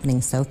is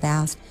happening so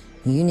fast,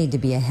 you need to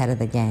be ahead of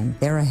the game.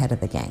 They're ahead of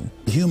the game.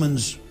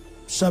 Humans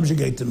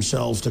subjugate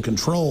themselves to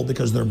control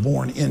because they're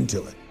born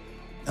into it.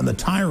 And the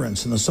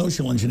tyrants and the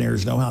social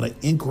engineers know how to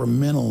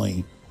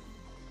incrementally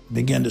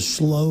begin to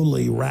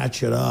slowly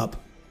ratchet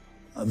up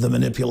the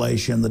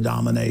manipulation, the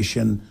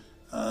domination,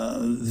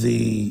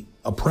 the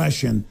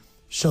oppression,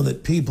 so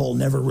that people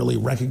never really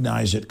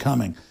recognize it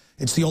coming.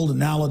 It's the old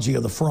analogy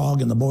of the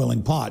frog in the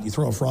boiling pot. You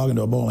throw a frog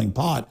into a boiling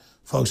pot,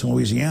 folks in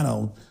Louisiana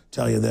will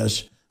tell you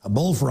this, a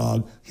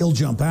bullfrog, he'll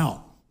jump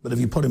out. But if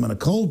you put him in a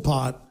cold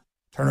pot,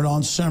 turn it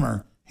on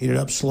simmer, heat it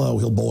up slow,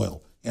 he'll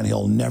boil, and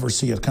he'll never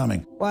see it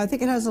coming. Well, I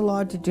think it has a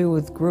lot to do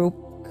with group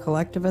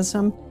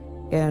collectivism.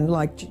 And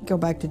like, go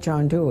back to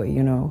John Dewey,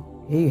 you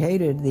know, he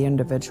hated the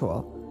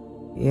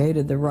individual. He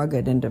hated the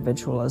rugged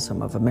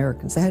individualism of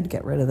Americans. They had to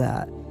get rid of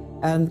that.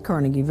 And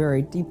Carnegie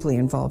very deeply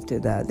involved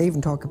in that. They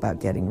even talk about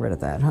getting rid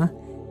of that, huh?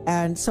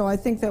 And so I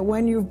think that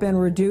when you've been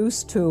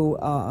reduced to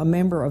a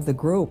member of the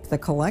group, the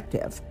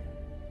collective,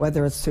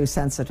 whether it's through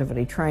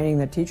sensitivity training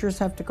that teachers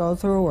have to go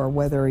through, or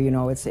whether, you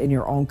know, it's in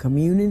your own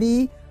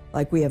community,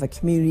 like we have a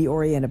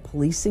community-oriented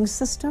policing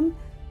system,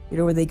 you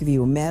know, where they give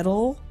you a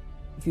medal.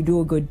 If you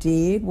do a good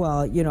deed,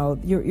 well, you know,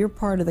 you're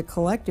part of the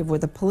collective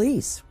with the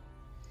police.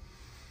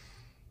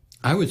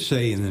 I would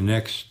say in the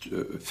next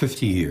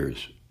 50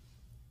 years,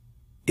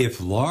 if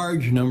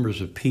large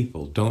numbers of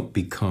people don't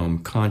become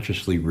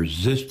consciously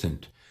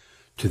resistant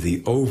to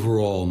the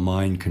overall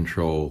mind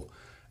control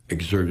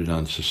exerted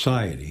on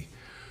society,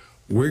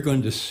 we're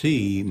going to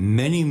see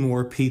many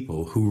more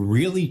people who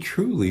really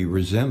truly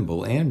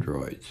resemble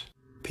androids.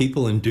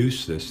 People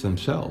induce this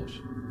themselves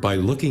by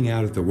looking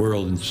out at the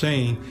world and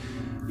saying,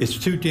 it's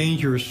too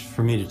dangerous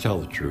for me to tell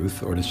the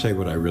truth or to say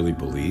what I really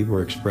believe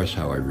or express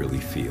how I really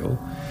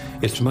feel.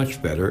 It's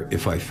much better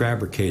if I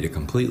fabricate a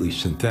completely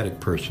synthetic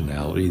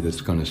personality that's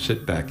going to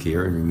sit back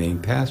here and remain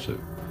passive.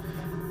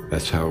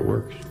 That's how it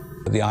works.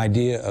 The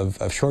idea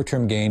of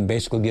short-term gain,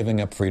 basically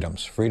giving up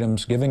freedoms.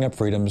 Giving up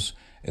freedoms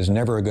is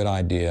never a good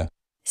idea.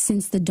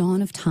 Since the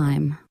dawn of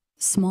time,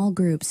 small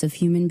groups of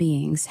human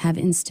beings have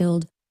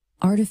instilled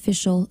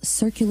artificial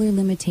circular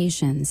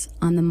limitations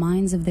on the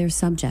minds of their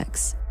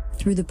subjects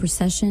through the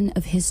procession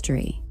of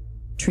history.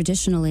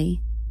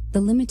 Traditionally,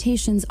 the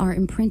limitations are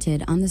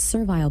imprinted on the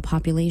servile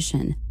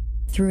population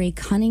through a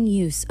cunning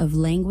use of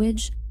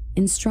language,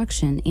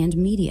 instruction, and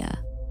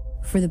media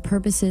for the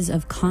purposes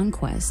of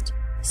conquest,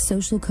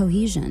 social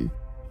cohesion,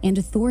 and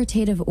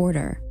authoritative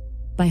order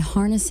by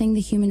harnessing the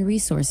human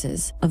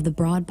resources of the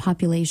broad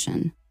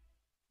population.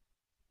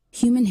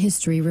 Human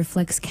history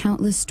reflects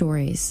countless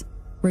stories,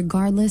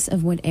 regardless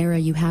of what era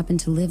you happen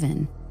to live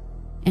in,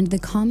 and the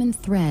common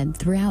thread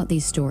throughout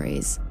these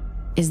stories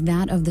is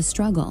that of the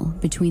struggle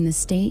between the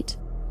state,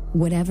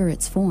 whatever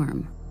its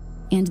form,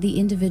 and the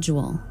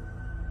individual,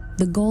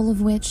 the goal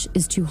of which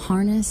is to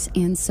harness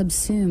and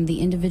subsume the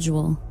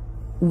individual,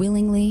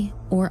 willingly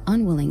or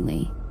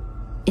unwillingly,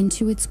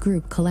 into its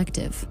group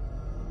collective.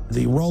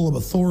 The role of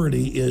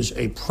authority is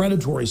a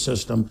predatory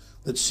system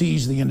that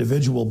sees the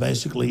individual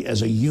basically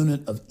as a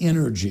unit of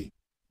energy.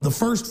 The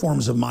first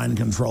forms of mind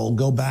control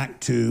go back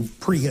to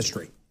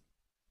prehistory.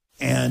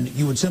 And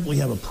you would simply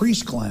have a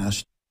priest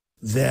class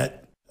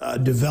that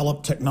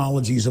developed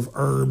technologies of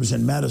herbs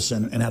and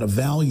medicine and had a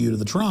value to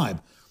the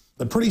tribe.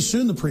 But pretty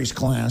soon the priest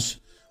class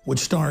would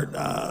start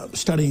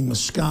studying the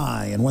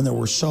sky and when there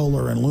were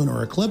solar and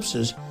lunar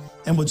eclipses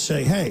and would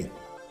say, hey,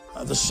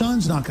 the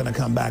sun's not going to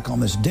come back on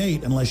this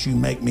date unless you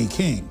make me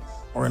king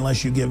or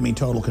unless you give me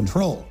total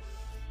control.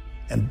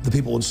 And the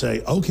people would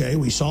say, okay,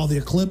 we saw the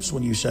eclipse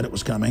when you said it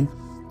was coming.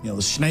 You know,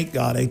 the snake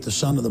god ate the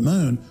sun of the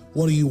moon.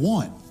 What do you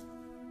want?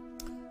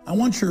 I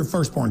want your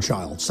firstborn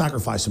child.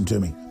 Sacrifice him to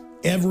me.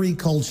 Every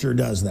culture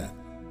does that.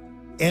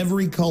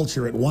 Every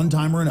culture at one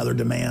time or another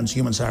demands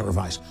human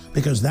sacrifice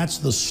because that's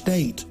the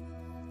state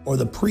or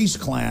the priest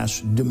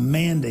class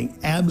demanding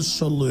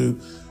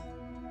absolute,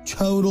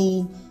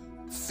 total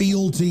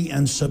fealty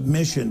and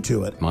submission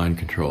to it. Mind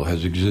control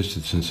has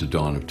existed since the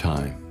dawn of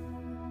time.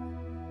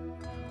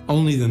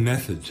 Only the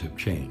methods have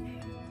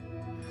changed.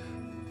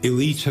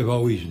 Elites have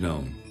always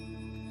known,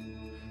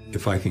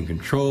 if I can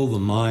control the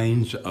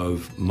minds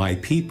of my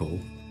people,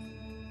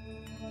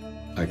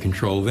 I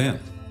control them.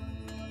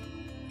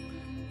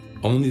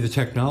 Only the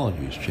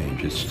technology has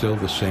changed. It's still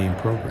the same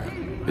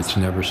program. It's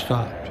never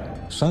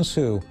stopped. Sun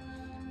Tzu,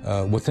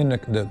 within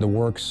the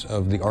works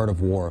of The Art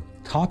of War,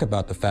 talk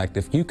about the fact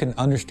that if you can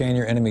understand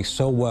your enemy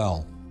so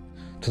well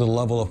to the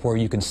level of where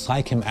you can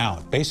psych him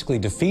out, basically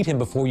defeat him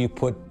before you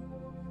put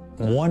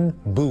one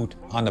boot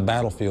on the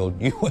battlefield,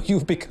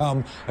 you've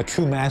become a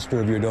true master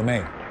of your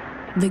domain.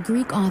 The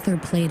Greek author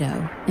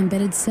Plato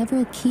embedded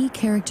several key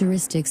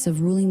characteristics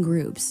of ruling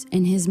groups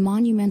in his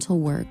monumental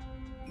work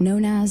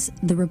known as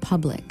The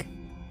Republic.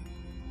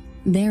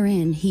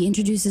 Therein, he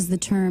introduces the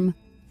term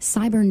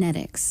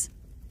cybernetics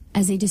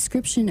as a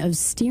description of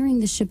steering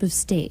the ship of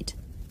state,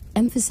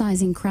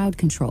 emphasizing crowd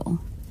control.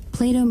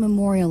 Plato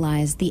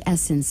memorialized the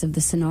essence of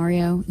the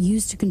scenario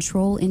used to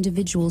control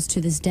individuals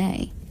to this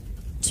day,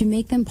 to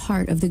make them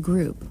part of the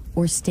group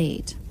or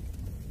state.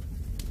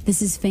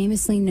 This is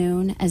famously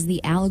known as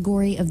the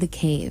allegory of the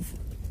cave,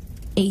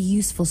 a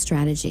useful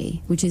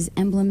strategy which is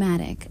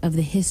emblematic of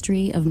the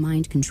history of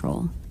mind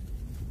control.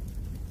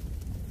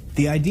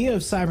 The idea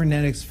of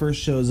cybernetics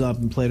first shows up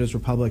in Plato's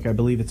Republic, I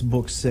believe it's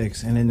book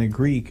 6, and in the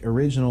Greek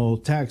original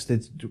text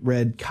it's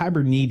read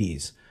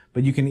kybernetes,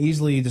 but you can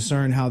easily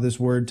discern how this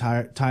word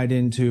tied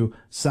into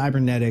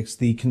cybernetics,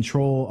 the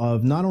control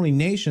of not only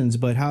nations,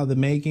 but how the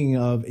making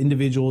of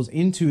individuals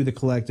into the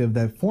collective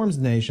that forms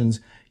nations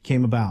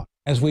came about.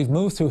 As we've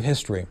moved through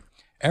history,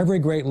 every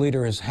great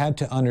leader has had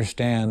to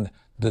understand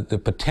the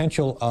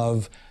potential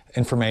of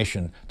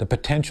information, the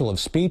potential of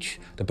speech,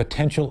 the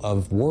potential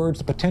of words,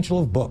 the potential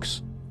of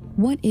books.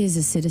 What is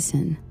a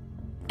citizen,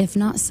 if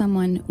not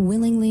someone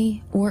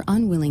willingly or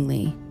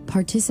unwillingly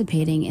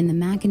participating in the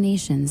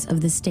machinations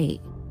of the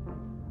state?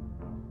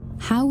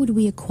 How would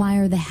we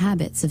acquire the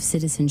habits of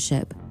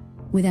citizenship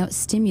without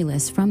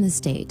stimulus from the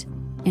state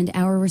and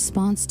our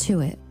response to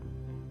it?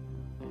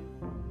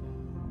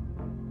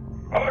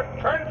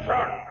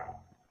 Attention!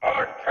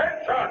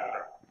 Attention!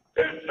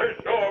 This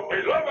is your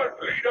beloved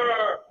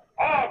leader,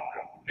 Og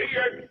the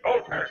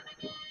Exalted.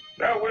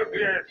 There will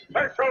be a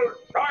special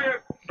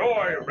giant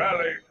joy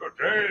rally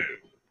today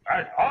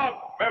at Og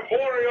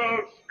Memorial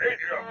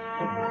Stadium.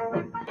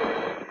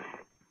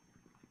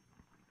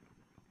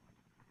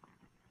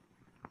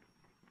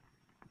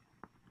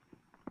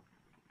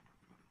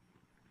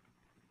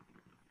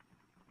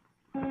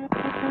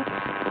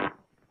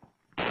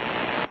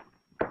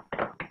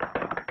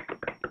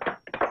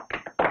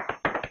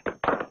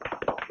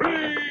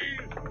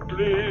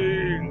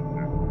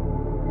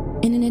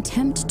 In an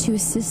attempt to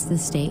assist the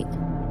state,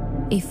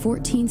 a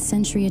 14th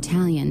century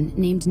Italian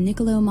named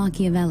Niccolo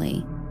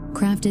Machiavelli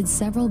crafted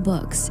several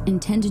books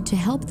intended to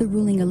help the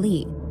ruling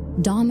elite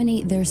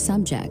dominate their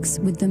subjects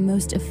with the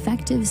most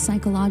effective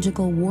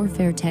psychological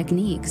warfare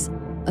techniques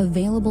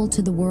available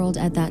to the world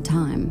at that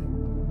time.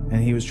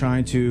 and he was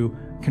trying to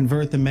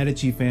convert the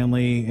Medici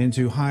family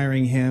into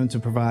hiring him to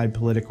provide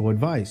political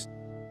advice.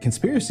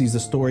 Conspiracy is the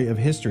story of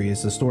history.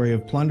 It's the story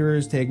of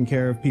plunderers taking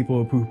care of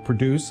people who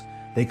produce.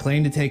 They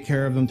claim to take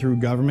care of them through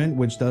government,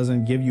 which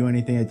doesn't give you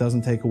anything, it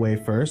doesn't take away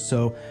first.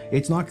 So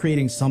it's not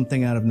creating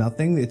something out of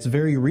nothing. It's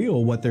very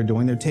real what they're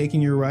doing. They're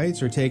taking your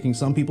rights or taking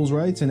some people's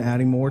rights and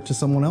adding more to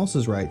someone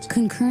else's rights.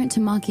 Concurrent to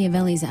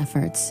Machiavelli's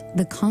efforts,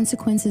 the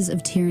consequences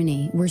of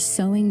tyranny were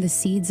sowing the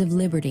seeds of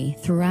liberty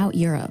throughout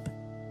Europe,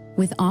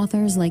 with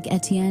authors like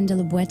Etienne de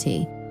la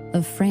Boétie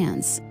of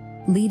France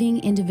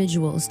leading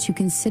individuals to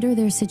consider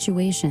their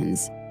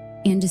situations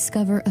and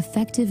discover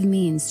effective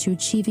means to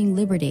achieving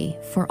liberty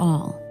for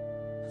all.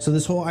 So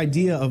this whole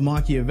idea of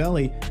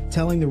Machiavelli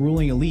telling the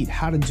ruling elite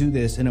how to do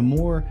this in a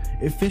more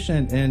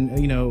efficient and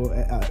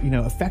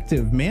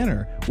effective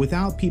manner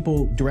without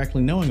people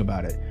directly knowing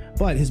about it.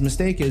 But his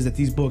mistake is that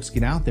these books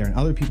get out there and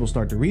other people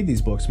start to read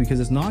these books because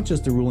it's not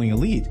just the ruling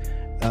elite.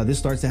 This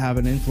starts to have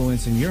an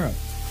influence in Europe.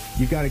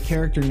 You've got a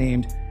character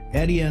named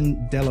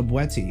Etienne de la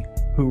Boétie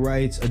who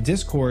writes a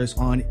discourse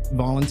on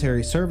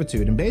voluntary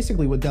servitude. And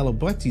basically what de la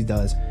Boétie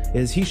does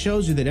is he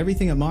shows you that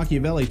everything that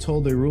Machiavelli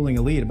told the ruling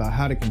elite about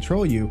how to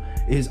control you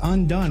is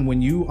undone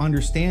when you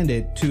understand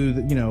it to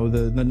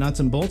the nuts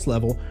and bolts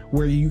level,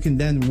 where you can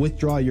then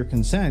withdraw your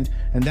consent,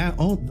 and that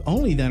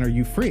only then are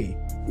you free.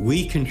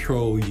 We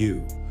control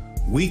you.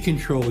 We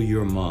control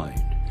your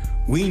mind.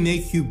 We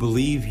make you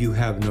believe you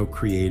have no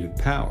creative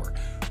power.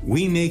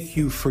 We make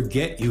you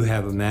forget you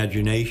have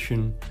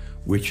imagination,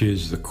 which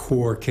is the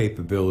core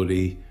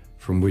capability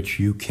from which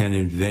you can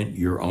invent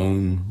your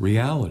own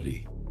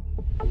reality.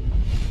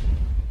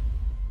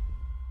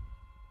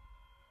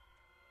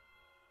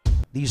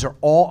 These are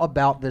all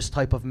about this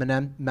type of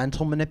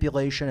mental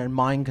manipulation and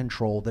mind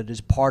control that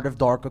is part of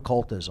dark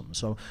occultism.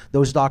 So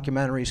those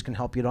documentaries can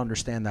help you to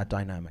understand that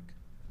dynamic.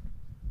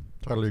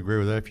 Totally agree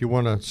with that. If you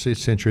want to see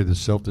Century of the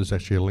Self, there's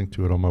actually a link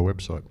to it on my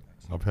website.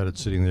 I've had it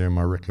sitting there in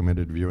my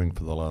recommended viewing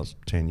for the last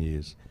 10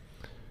 years.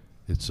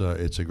 It's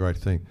a great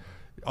thing.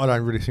 I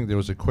don't really think there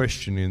was a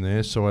question in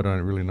there, so I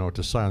don't really know what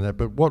to say on that.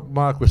 But what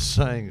Mark was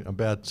saying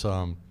about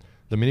the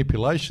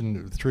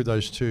manipulation through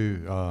those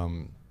two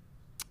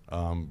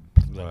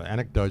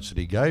anecdotes that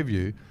he gave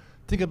you,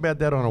 think about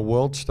that on a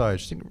world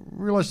stage.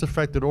 Realise the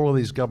fact that all of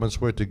these governments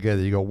work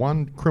together. You've got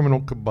one criminal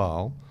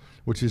cabal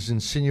which has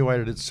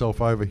insinuated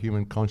itself over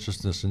human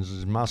consciousness and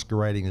is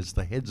masquerading as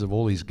the heads of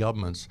all these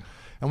governments.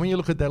 And when you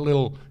look at that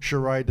little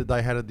charade that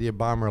they had at the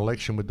Obama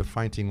election with the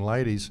fainting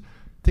ladies,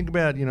 think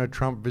about,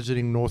 Trump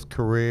visiting North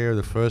Korea,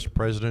 the first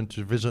president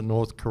to visit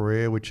North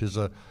Korea, which is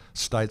a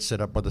state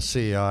set up by the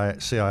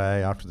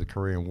CIA after the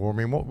Korean War. I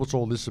mean, what was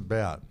all this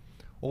about?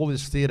 All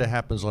this theater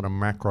happens on a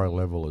macro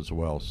level as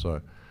well.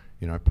 So,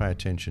 pay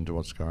attention to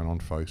what's going on,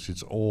 folks.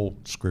 It's all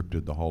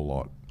scripted, the whole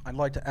lot. I'd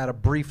like to add a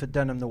brief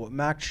addendum to what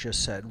Max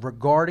just said.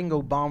 Regarding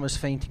Obama's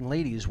fainting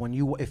ladies,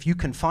 if you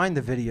can find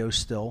the video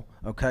still,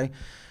 okay,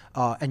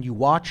 and you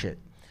watch it,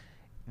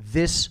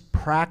 this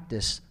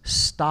practice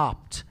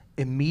stopped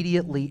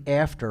immediately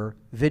after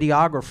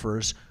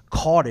videographers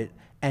caught it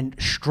and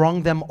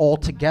strung them all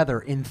together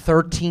in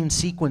 13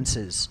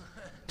 sequences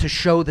to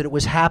show that it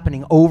was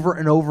happening over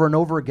and over and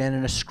over again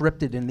in a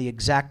scripted in the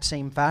exact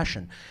same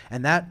fashion.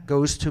 And that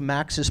goes to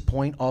Max's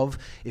point of,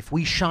 if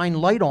we shine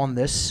light on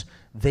this,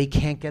 they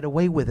can't get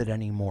away with it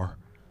anymore.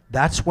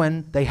 That's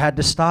when they had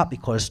to stop,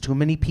 because too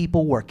many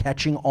people were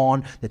catching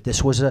on that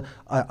this was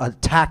a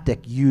tactic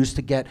used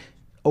to get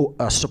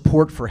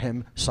support for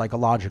him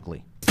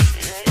psychologically.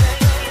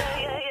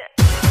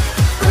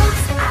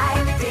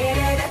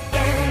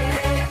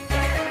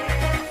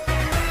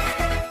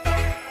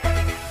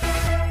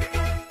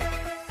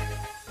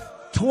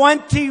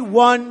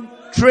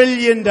 $21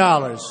 trillion.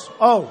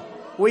 Oh,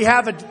 we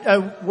have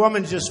a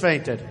woman just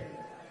fainted.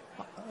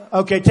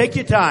 Okay, take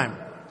your time.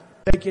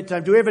 Take your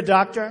time. Do we have a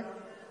doctor?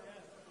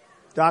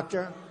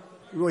 Doctor?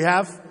 Do we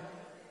have?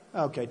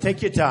 Okay,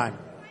 take your time.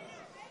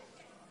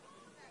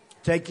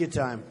 Take your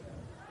time.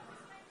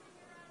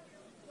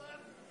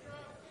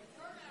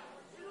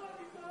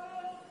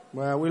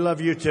 Well, we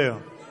love you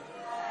too.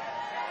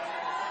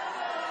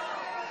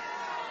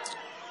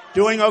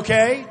 Doing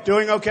okay?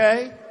 Doing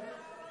okay?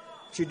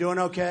 She doing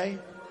okay?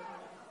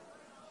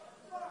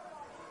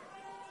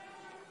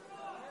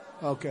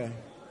 Okay.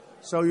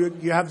 So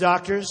you have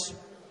doctors?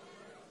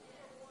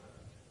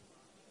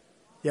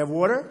 You have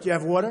water? Do you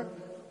have water?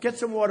 Get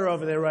some water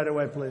over there right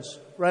away, please.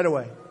 Right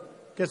away.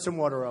 Get some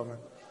water over.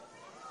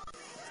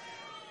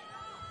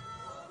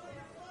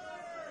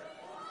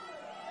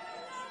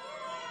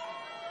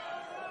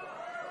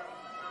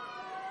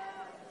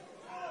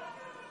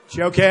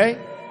 She okay?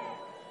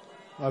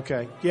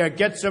 Okay. Yeah,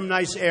 get some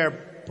nice air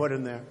put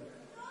in there.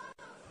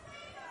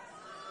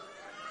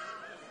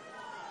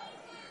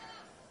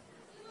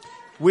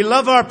 We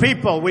love our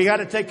people. We got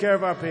to take care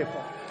of our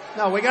people.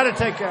 No, we got to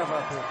take care of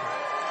our people.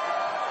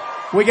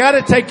 We got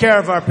to take care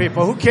of our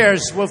people. Who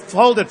cares? We'll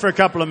hold it for a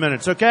couple of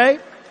minutes, okay?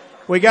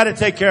 We got to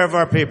take care of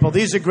our people.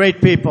 These are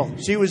great people.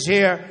 She was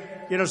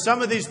here. You know,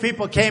 some of these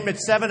people came at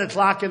 7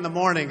 o'clock in the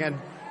morning, and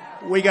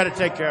we got to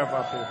take care of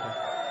our people.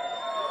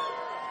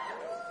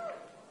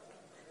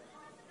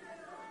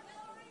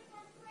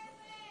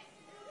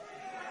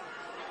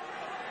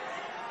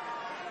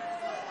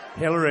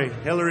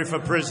 Hillary for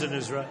prison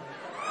is right.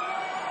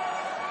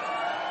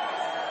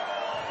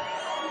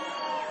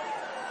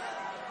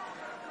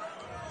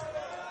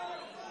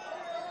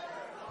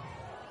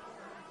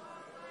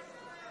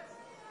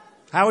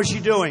 How is she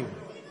doing?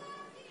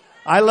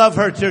 I love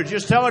her too.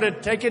 Just tell her to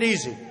take it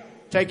easy.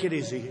 Take it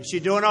easy. Is she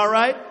doing all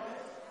right?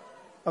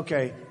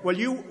 Okay. Well,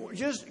 you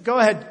just go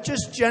ahead.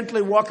 Just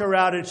gently walk her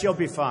out and she'll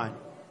be fine.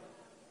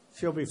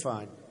 She'll be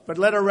fine. But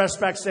let her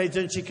rest backstage,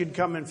 then she can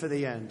come in for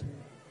the end.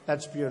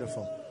 That's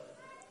beautiful.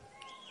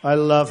 I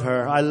love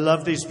her. I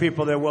love these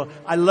people.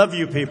 I love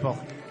you people.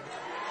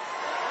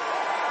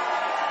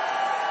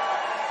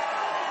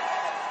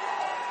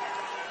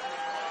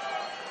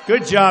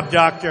 Good job,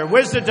 doctor.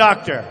 Where's the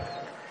doctor?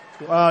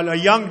 A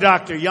young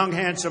doctor, young,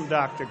 handsome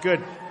doctor.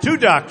 Good. 2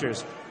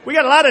 doctors. We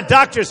got a lot of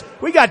doctors.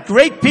 We got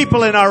great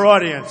people in our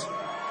audience.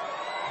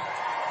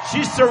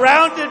 She's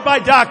surrounded by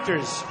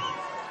doctors.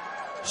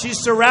 She's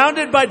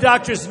surrounded by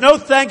doctors. No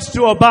thanks to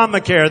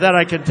Obamacare, that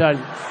I can tell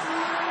you.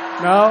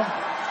 No?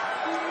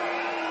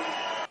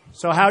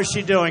 So how's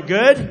she doing?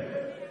 Good?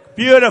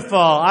 Beautiful.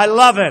 I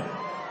love it.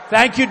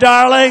 Thank you,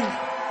 darling.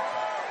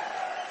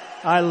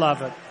 I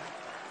love it.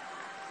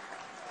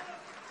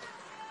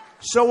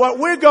 So what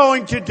we're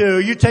going to do,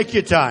 you take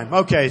your time.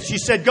 Okay, she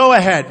said go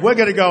ahead. We're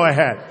going to go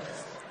ahead.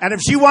 And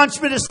if she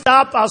wants me to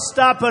stop, I'll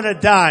stop on a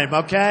dime,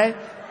 okay?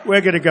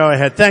 We're going to go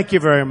ahead. Thank you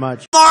very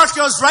much.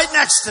 Marco's right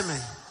next to me.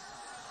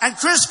 And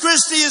Chris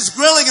Christie is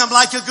grilling him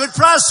like a good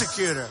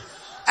prosecutor.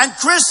 And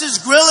Chris is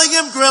grilling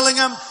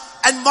him.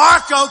 And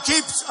Marco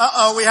keeps...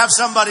 Uh-oh, we have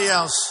somebody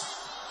else.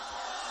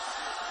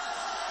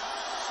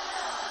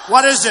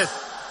 What is it?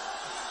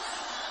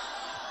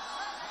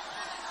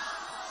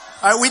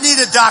 All right, we need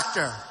a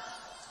doctor.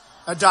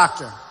 A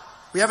doctor.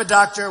 We have a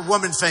doctor. A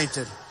woman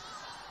fainted.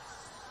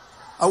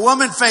 A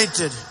woman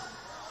fainted.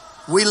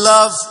 We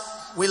love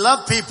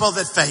people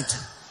that faint.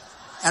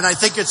 And I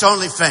think it's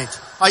only faint.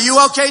 Are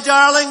you okay,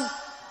 darling?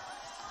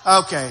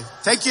 Okay.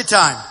 Take your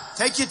time.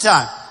 Take your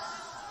time.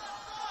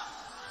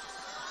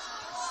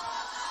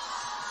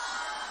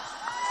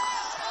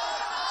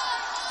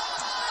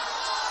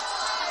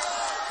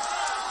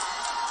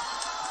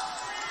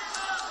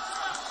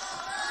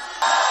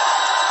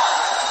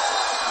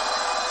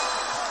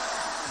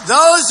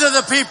 Those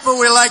are the people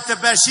we like the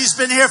best. She's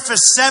been here for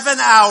 7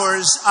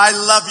 hours. I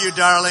love you,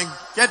 darling.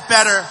 Get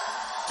better.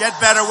 Get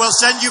better. We'll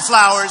send you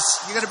flowers.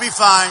 You're going to be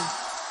fine.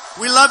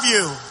 We love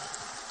you.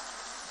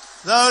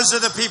 Those are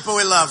the people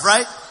we love,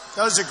 right?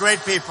 Those are great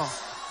people.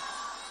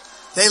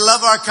 They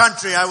love our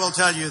country, I will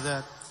tell you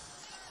that.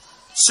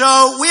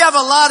 So we have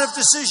a lot of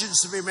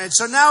decisions to be made.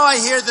 So now I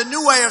hear the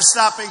new way of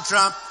stopping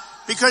Trump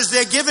because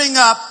they're giving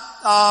up.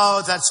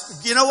 Oh,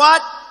 you know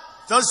what?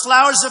 Those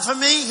flowers are for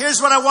me. Here's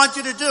what I want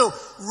you to do.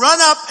 Run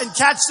up and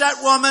catch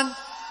that woman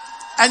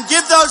and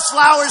give those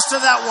flowers to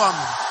that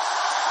woman.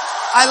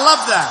 I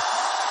love that.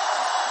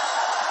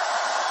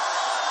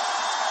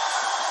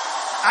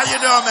 How you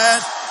doing,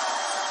 man?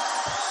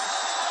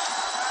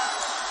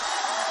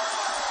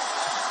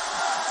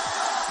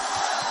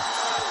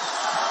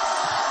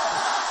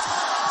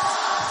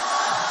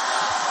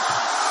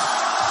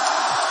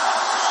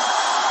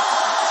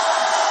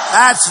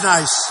 That's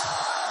nice.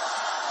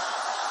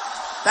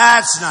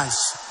 That's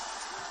nice.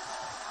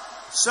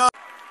 So,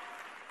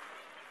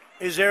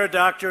 is there a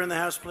doctor in the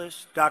house,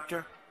 please?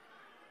 Doctor?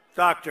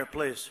 Doctor,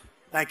 please.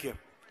 Thank you.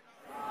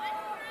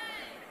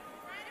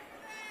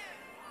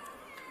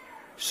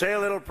 Say a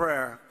little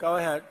prayer. Go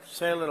ahead.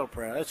 Say a little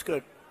prayer. That's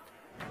good.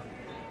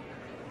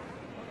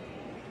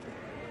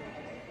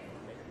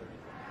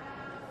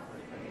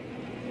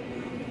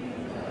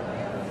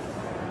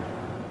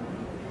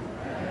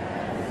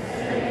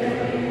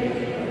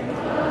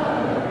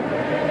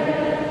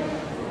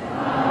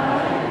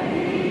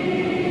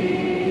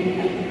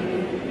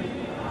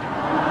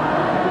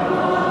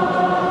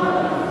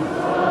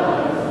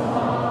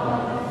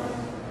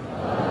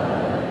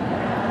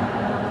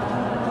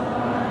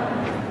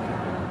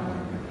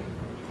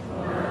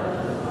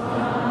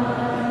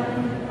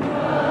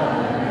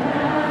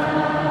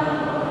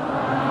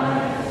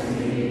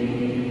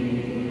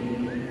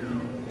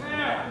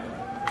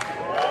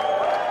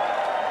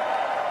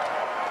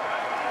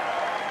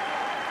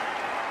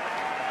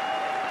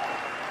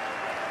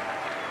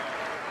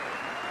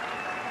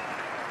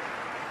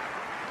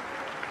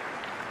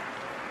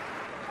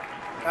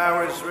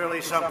 That was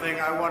really something.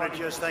 I want to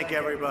just thank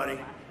everybody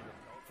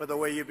for the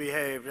way you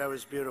behaved. That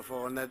was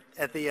beautiful. And that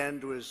at the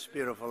end was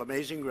beautiful.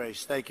 Amazing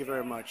Grace. Thank you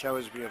very much. That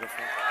was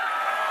beautiful.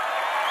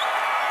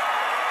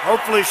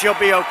 Hopefully she'll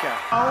be okay.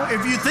 Oh,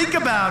 if you think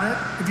about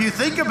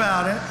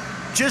it,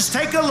 just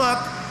take a look.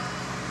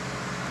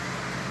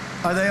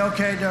 Are they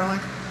okay, darling?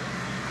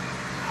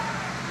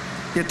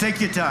 Yeah, take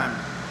your time.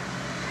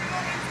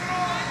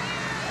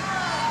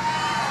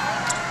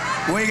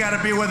 We got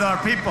to be with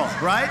our people,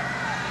 right?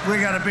 We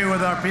got to be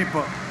with our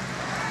people.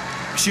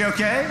 Is she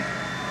okay?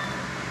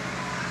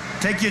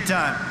 Take your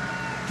time.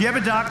 Do you have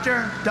a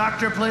doctor?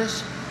 Doctor,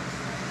 please.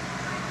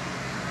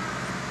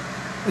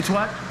 It's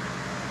what?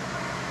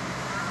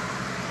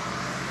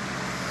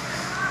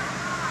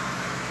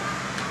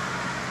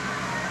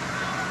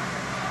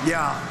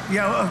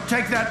 Yeah,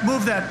 take that,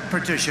 move that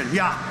partition.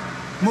 Yeah,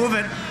 move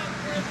it.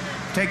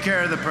 Take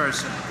care of the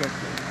person. Good.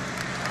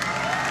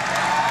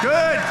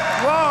 Good.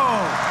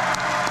 Whoa.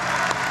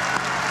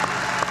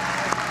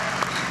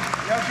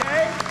 You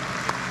okay?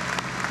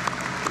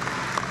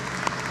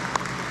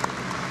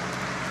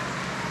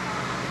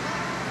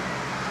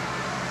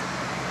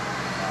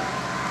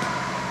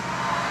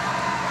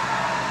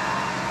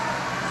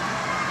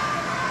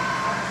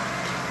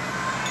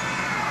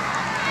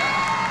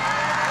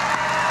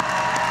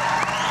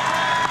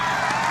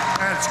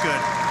 That's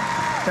good.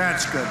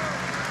 That's good.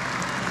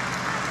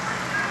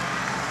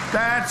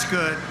 That's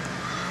good.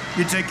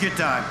 You take your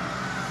time.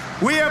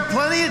 We have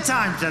plenty of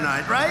time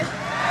tonight, right?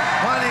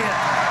 Plenty of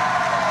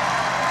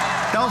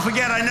time. Don't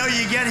forget, I know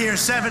you get here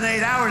 7,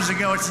 8 hours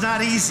ago. It's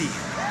not easy.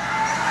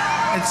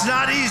 It's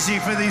not easy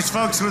for these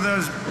folks with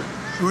those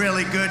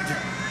really good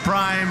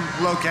prime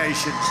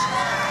locations.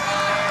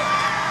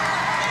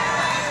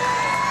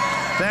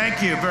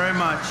 Thank you very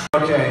much.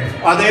 Okay.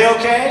 Are they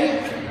okay?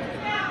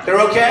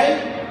 They're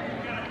okay?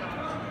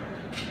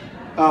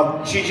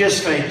 Oh, she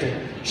just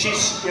fainted.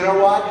 She's, you know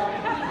what?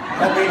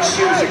 That means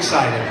she was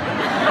excited.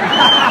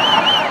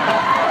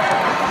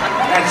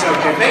 That's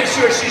okay. Make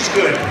sure she's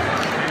good.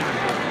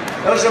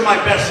 Those are my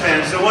best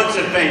fans. The ones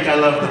that faint, I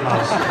love the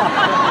most.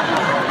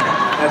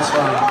 That's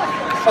fine.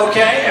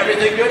 Okay,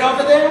 everything good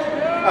over there?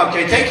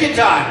 Okay, take your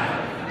time.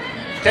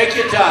 Take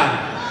your time.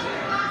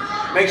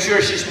 Make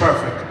sure she's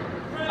perfect.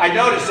 I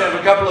noticed they have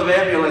a couple of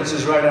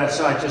ambulances right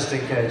outside just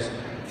in case.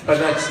 But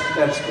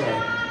that's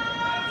great.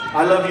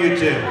 I love you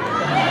too.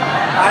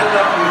 I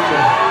love you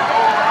too.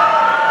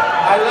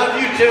 I love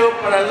you too,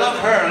 but I love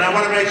her, and I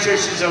want to make sure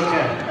she's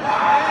okay.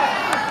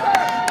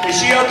 Is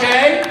she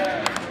okay?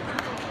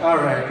 All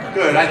right,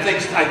 good. I think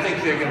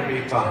they're going to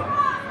be fine.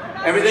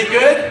 Everything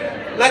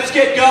good? Let's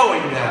get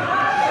going then.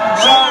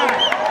 So,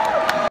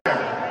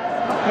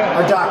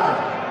 a doctor.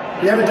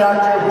 You have a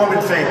doctor? A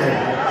woman fainted.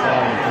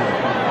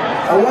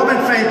 A woman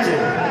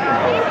fainted.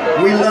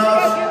 We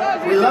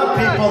love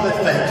people that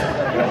faint.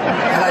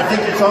 And I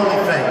think it's only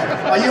faint.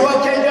 Are you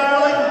okay,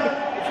 darling?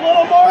 It's a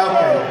little more.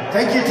 Okay.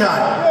 Take your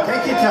time.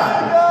 Take your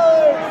time.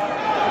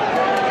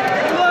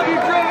 I love you,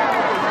 Trevor.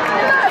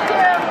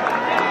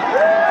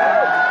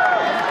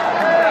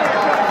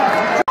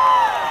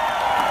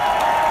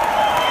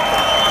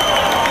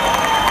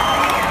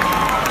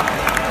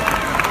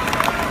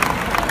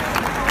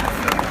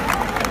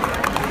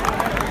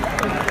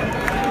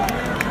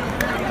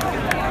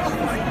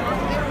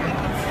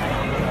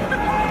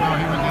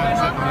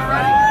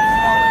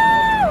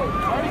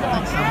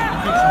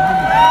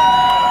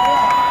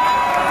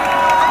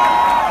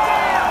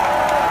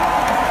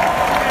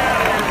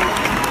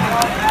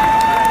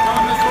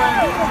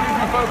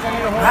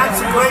 That's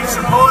a great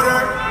supporter,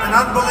 an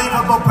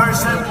unbelievable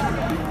person.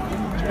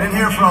 Been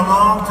here for a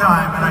long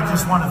time, and I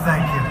just want to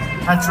thank you.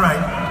 That's right.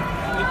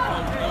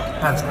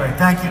 That's great.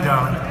 Thank you,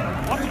 darling.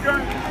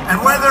 And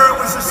whether it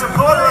was a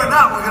supporter or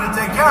not, we're going to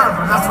take care of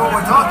him. That's what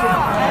we're talking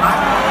about,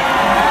 right?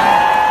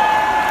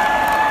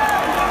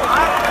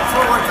 That's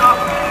what we're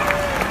talking about.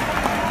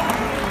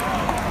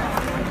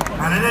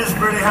 And it is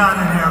pretty hot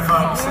in here,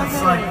 folks.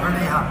 It's like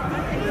pretty hot.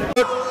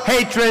 Put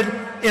hatred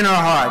in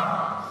our heart.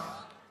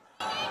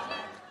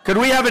 Could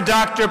we have a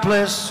doctor,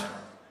 please?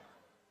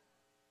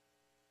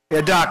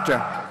 A doctor.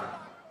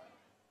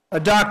 A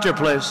doctor,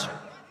 please.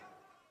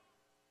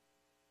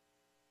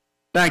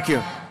 Thank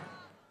you.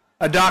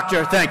 A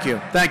doctor, thank you.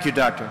 Thank you,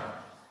 doctor.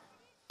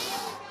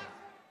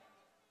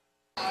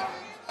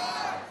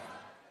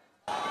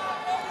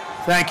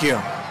 Thank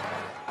you.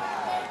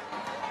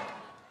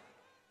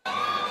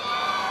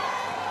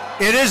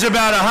 It is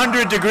about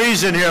 100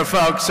 degrees in here,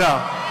 folks,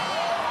 so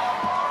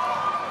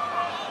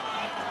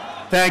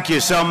thank you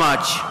so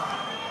much.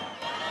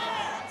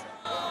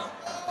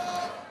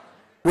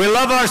 We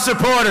love our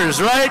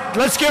supporters, right?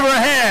 Let's give her a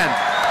hand.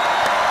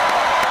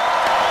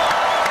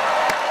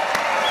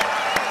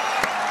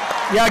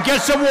 Yeah,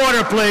 get some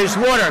water, please.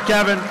 Water,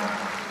 Kevin.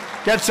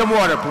 Get some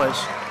water, please.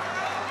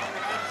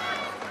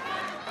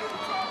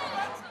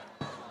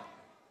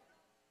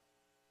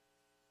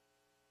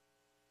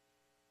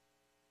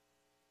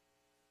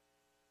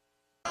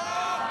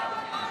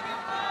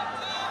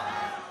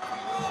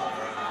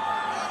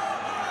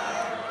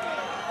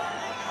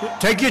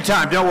 Take your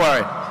time, don't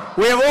worry.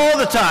 We have all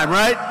the time,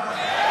 right?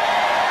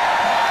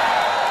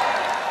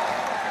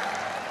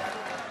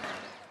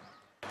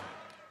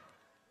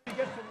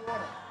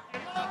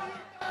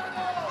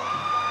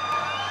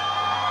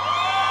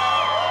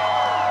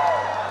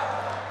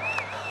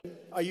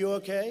 Are you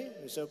okay?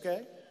 Is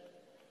okay?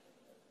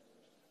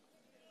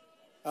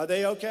 Are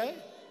they okay?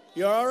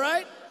 You're all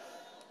right?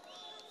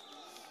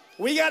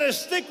 We got to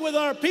stick with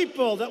our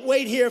people that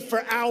wait here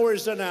for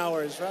hours and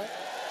hours, right?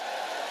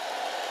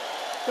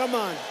 Come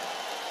on.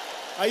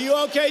 Are you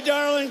okay,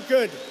 darling?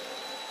 Good.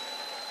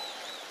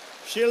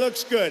 She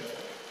looks good.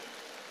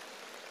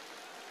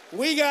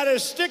 We got to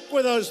stick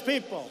with those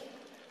people.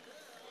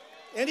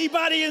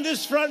 Anybody in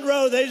this front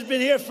row that's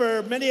been here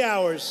for many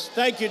hours,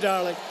 thank you,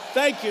 darling.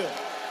 Thank you.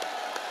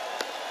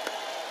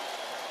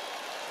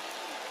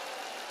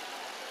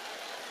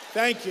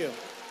 Thank you.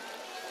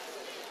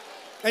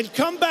 And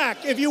come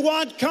back. If you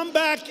want, come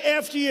back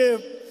after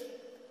you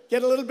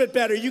get a little bit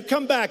better. You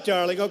come back,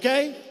 darling,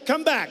 okay?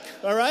 Come back,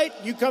 all right?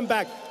 You come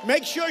back.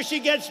 Make sure she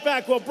gets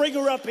back. We'll bring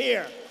her up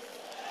here.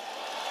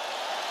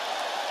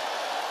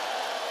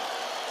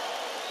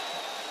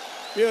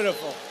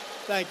 Beautiful.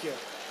 Thank you.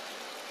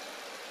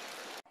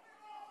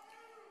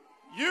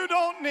 You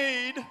don't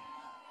need,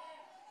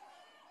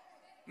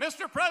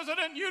 Mr.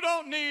 President, you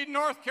don't need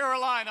North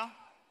Carolina,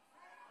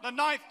 the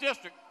 9th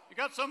District. You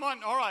got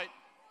someone, all right.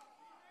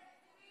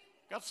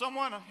 Got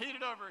someone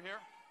heated over here.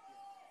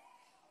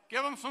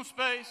 Give them some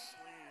space.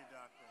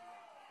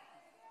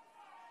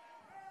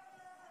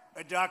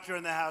 A doctor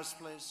in the house,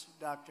 please.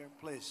 Doctor,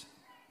 please.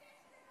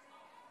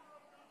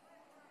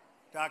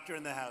 Doctor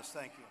in the house,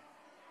 thank you.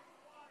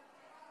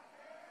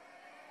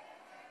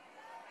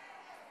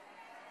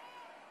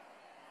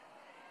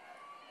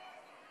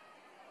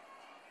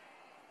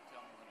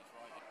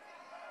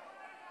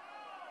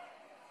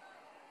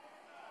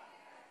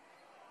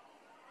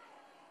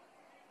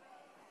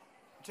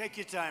 Take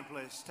your time,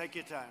 please. Take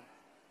your time.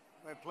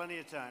 We have plenty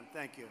of time.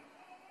 Thank you.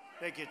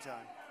 Take your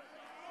time.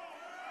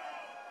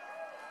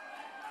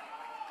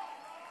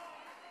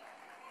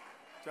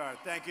 Sorry.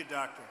 Thank you,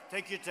 doctor.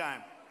 Take your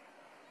time.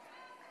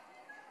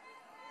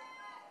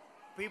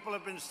 People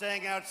have been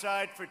staying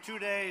outside for 2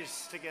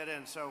 days to get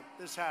in, so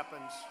this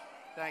happens.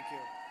 Thank you.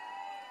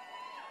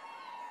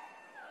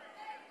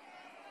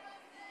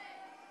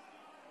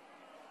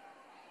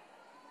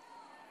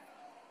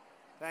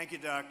 Thank you,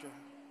 doctor.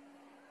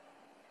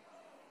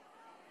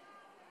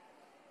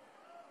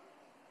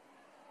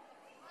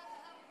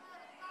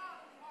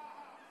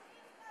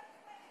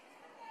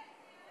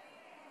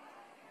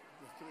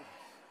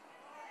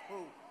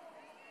 Who?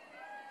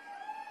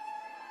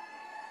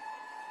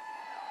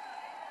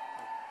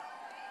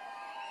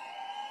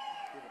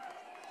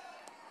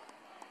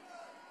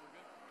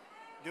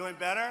 Doing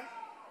better?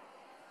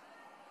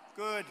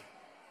 Good.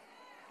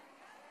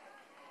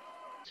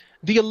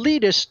 The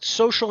elitist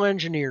social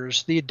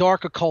engineers, the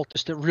dark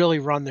occultists that really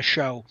run the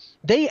show,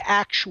 they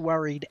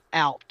actuaried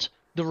out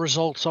the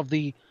results of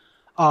the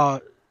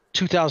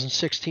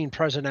 2016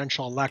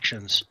 presidential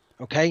elections.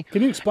 Okay?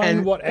 Can you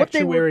explain what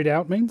actuaried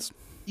out means?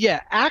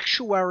 Yeah,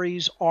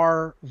 actuaries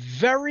are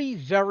very,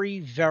 very,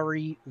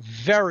 very,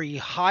 very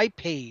high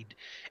paid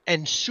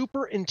and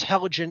super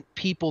intelligent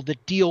people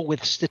that deal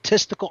with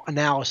statistical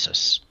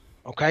analysis.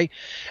 Okay.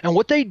 And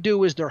what they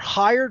do is they're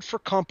hired for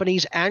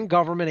companies and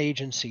government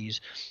agencies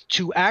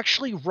to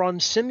actually run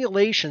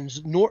simulations,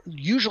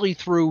 usually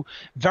through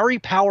very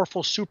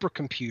powerful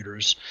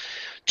supercomputers,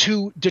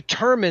 to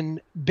determine,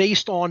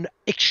 based on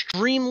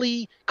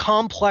extremely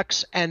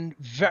complex and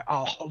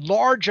a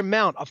large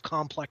amount of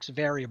complex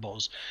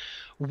variables,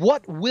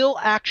 what will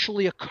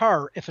actually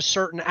occur if a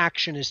certain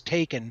action is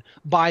taken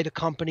by the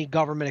company,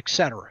 government,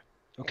 etc.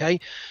 Okay.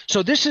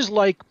 So this is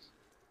like,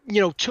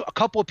 a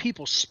couple of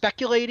people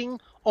speculating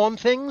on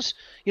things,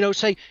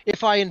 say,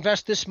 if I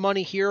invest this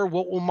money here,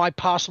 what will my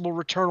possible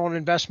return on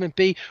investment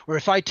be? Or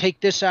if I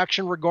take this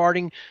action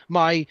regarding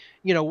my,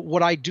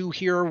 what I do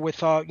here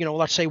with,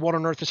 let's say what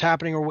on earth is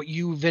happening, or what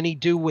you, Vinny,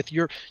 do with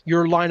your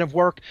line of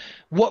work,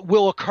 what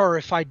will occur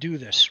if I do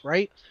this,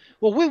 right?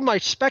 Well, we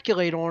might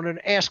speculate on it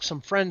and ask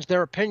some friends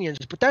their opinions,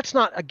 but that's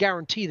not a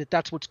guarantee that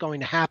that's what's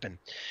going to happen.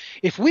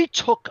 If we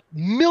took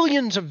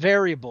millions of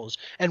variables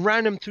and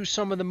ran them through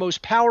some of the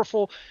most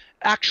powerful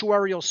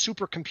actuarial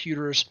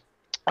supercomputers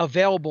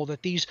available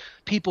that these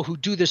people who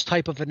do this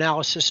type of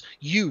analysis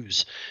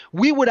use,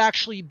 we would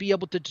actually be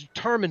able to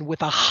determine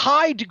with a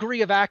high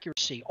degree of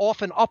accuracy,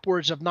 often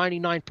upwards of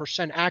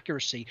 99%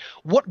 accuracy,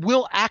 what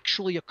will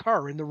actually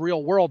occur in the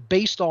real world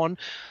based on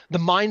the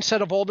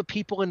mindset of all the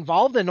people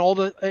involved and all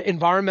the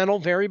environmental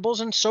variables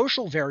and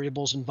social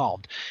variables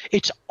involved.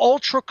 It's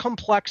ultra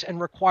complex and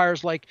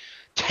requires like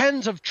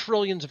tens of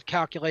trillions of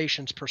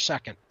calculations per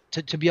second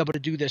to be able to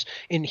do this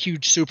in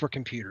huge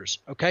supercomputers,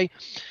 okay?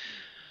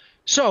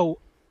 So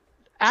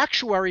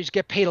actuaries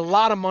get paid a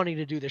lot of money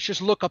to do this.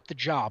 Just look up the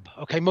job,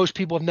 okay? Most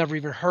people have never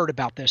even heard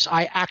about this.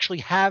 I actually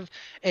have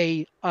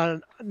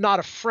not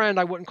a friend,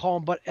 I wouldn't call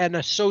him, but an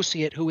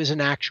associate who is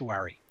an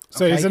actuary.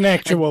 So he's an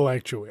actual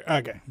actuary.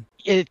 Okay.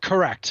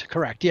 Correct,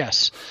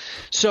 yes.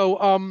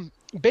 So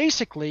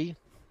basically,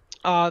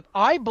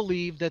 I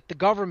believe that the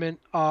government,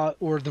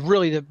 or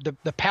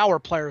the power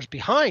players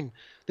behind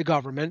the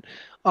government,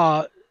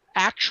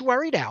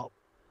 actuaried out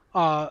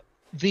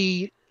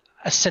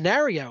a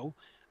scenario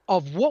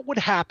of what would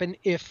happen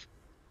if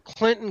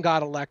Clinton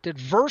got elected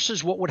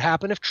versus what would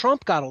happen if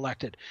Trump got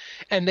elected.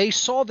 And they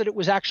saw that it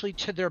was actually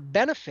to their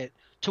benefit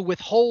to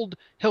withhold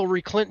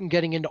Hillary Clinton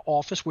getting into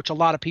office, which a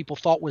lot of people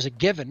thought was a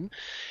given,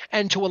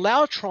 and to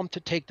allow Trump to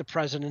take the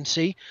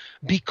presidency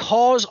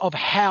because of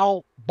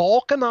how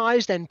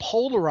balkanized and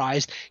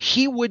polarized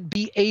he would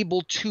be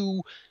able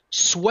to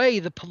sway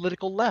the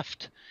political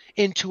left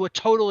into a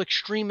total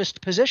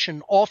extremist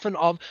position, often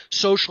of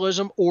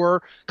socialism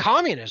or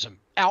communism,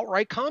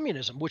 outright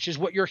communism, which is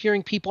what you're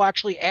hearing people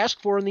actually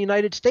ask for in the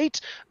United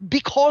States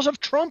because of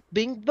Trump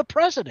being the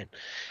president.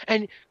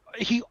 And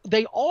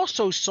they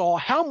also saw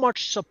how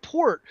much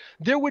support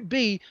there would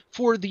be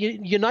for the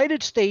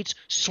United States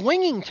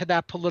swinging to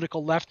that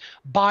political left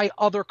by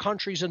other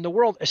countries in the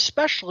world,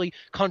 especially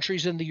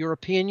countries in the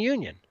European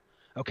Union.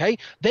 Okay,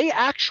 they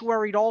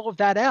actuaried all of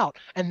that out,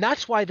 and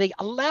that's why they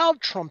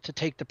allowed Trump to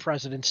take the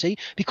presidency,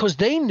 because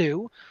they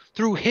knew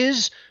through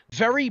his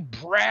very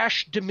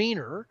brash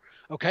demeanor,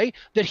 okay,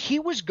 that he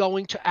was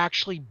going to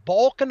actually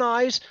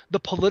balkanize the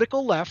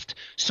political left.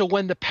 So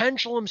when the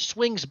pendulum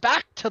swings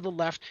back to the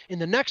left in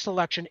the next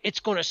election, it's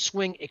going to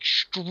swing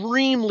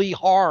extremely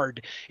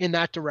hard in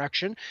that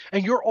direction.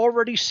 And we're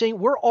already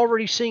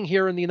seeing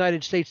here in the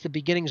United States the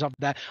beginnings of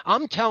that.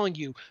 I'm telling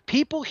you,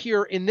 people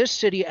here in this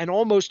city and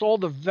almost all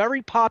the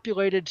very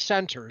populated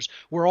centers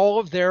where all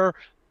of their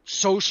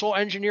social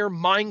engineer,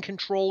 mind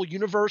control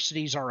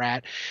universities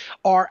are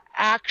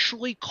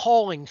actually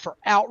calling for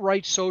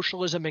outright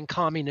socialism and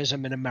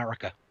communism in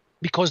America,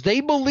 because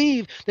they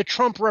believe that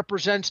Trump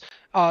represents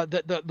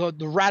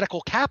the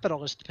radical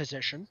capitalist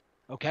position.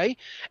 Okay,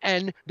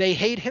 and they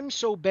hate him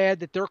so bad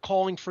that they're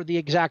calling for the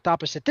exact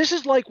opposite. This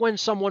is like when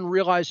someone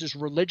realizes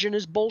religion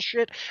is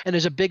bullshit and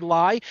is a big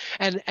lie,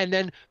 and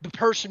then the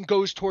person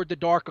goes toward the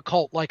dark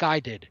occult like I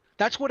did.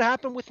 That's what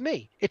happened with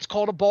me. It's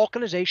called a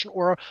balkanization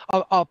or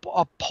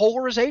a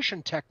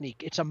polarization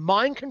technique. It's a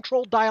mind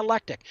control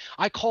dialectic.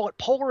 I call it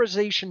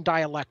polarization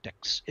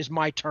dialectics is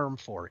my term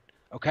for it.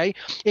 Okay,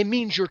 it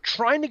means you're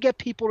trying to get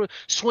people to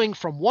swing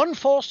from one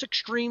false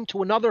extreme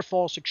to another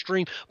false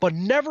extreme, but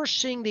never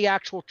seeing the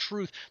actual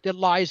truth that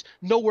lies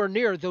nowhere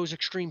near those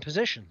extreme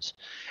positions.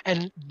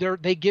 And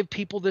they give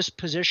people this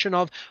position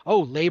of,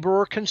 oh,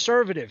 labor or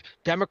conservative,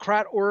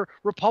 Democrat or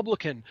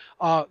Republican,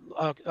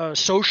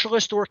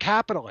 socialist or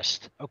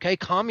capitalist, okay,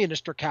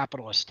 communist or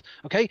capitalist,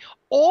 okay.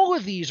 All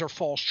of these are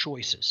false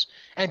choices,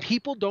 and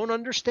people don't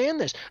understand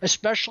this,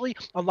 especially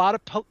a lot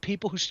of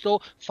people who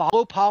still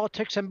follow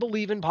politics and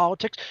believe in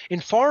politics in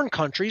foreign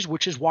countries,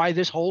 which is why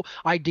this whole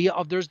idea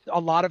of there's a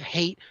lot of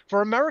hate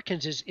for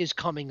Americans is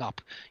coming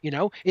up. You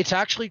know, it's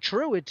actually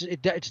true.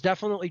 It's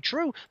definitely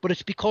true, but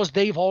it's because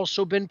they've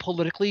also been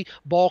politically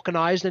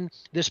balkanized, and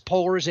this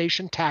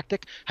polarization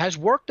tactic has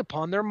worked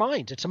upon their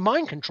minds. It's a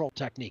mind control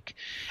technique,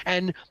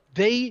 and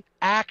they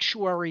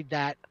actuaried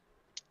that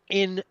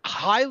in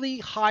highly,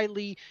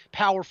 highly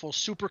powerful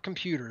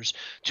supercomputers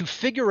to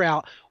figure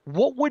out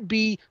what would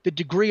be the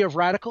degree of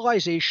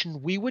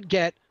radicalization we would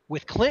get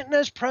with Clinton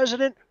as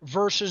president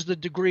versus the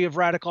degree of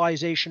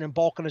radicalization and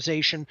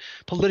balkanization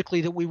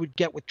politically that we would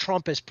get with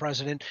Trump as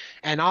president.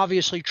 And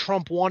obviously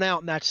Trump won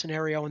out in that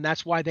scenario, and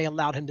that's why they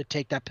allowed him to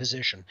take that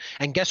position.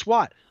 And guess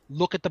what?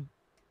 Look at the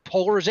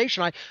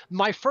polarization.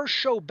 My first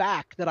show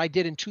back that I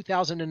did in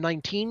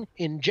 2019,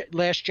 in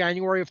last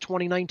January of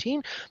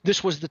 2019,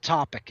 this was the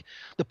topic: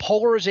 the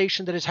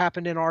polarization that has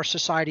happened in our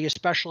society,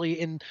 especially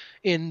in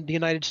the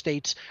United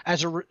States,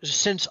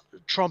 since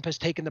Trump has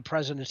taken the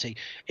presidency.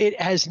 It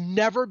has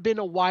never been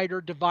a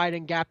wider divide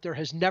and gap. There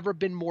has never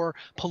been more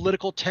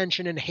political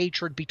tension and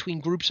hatred between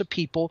groups of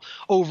people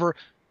over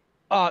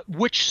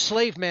which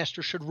slave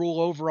master should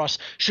rule over us,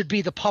 should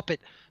be the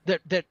puppet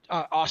that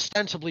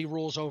ostensibly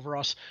rules over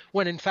us,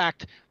 when in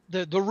fact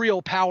the real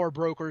power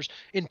brokers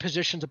in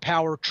positions of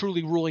power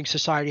truly ruling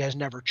society has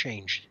never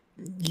changed.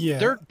 Yeah.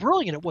 They're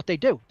brilliant at what they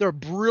do. They're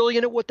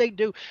brilliant at what they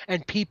do,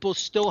 and people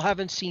still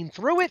haven't seen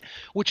through it,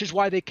 which is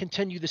why they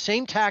continue the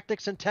same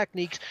tactics and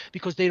techniques,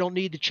 because they don't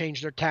need to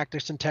change their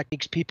tactics and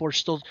techniques. People are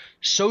still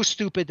so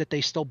stupid that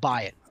they still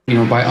buy it. You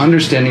know, by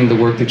understanding the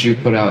work that you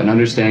put out and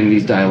understanding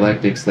these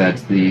dialectics that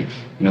the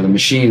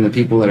machine, the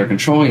people that are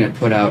controlling it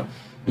put out,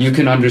 you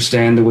can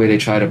understand the way they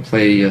try to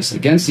play us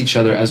against each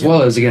other as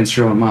well as against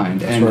your own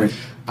mind. That's and right.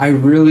 I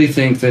really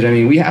think that,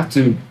 we have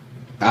to,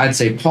 I'd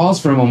say,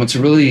 pause for a moment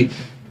to really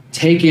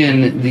take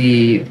in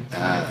the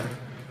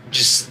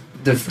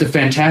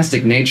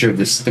fantastic nature of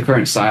the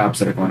current psyops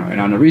that are going on right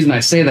now. And the reason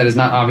I say that is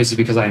not obviously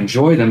because I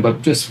enjoy them,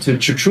 but just to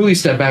truly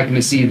step back and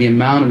to see the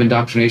amount of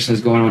indoctrination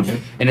that's going on.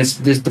 And it's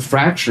the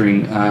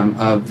fracturing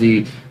of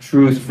the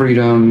truth,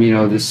 freedom,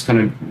 this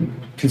kind of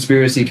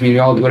conspiracy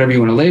community, whatever you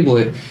want to label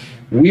it.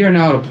 We are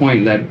now at a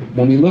point that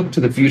when we look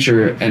to the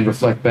future and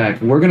reflect back,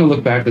 we're going to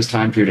look back this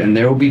time period, and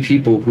there will be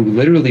people who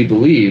literally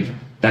believe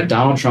that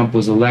Donald Trump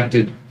was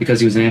elected because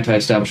he was an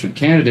anti-establishment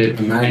candidate,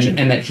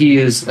 and that he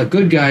is a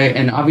good guy.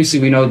 And obviously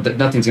we know that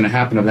nothing's going to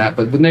happen of that,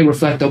 but when they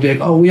reflect, they'll be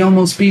like, oh, we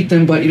almost beat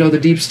them, but the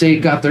deep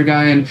state got their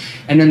guy. And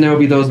then there will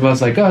be those of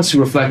us like us who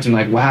reflect and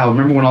like, wow,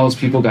 remember when all those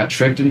people got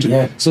tricked into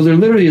it? So there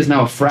literally is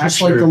now a fracture.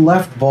 Just like the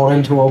left bought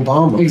into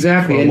Obama.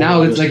 Exactly. And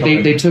now it's like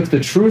they took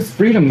the truth,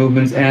 freedom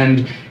movements,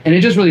 and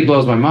it just really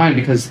blows my mind,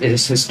 because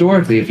it's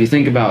historically, if you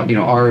think about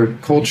our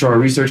culture, our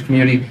research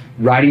community,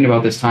 writing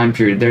about this time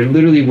period, there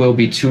literally will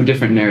be two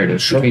different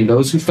narratives between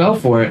those who fell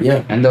for it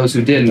and those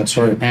who didn't. That's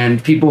right.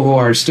 And people who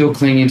are still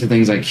clinging to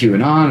things like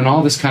QAnon and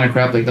all this kind of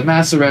crap, like the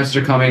mass arrests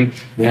are coming.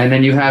 And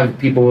then you have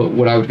people,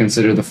 what I would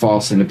consider the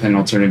false independent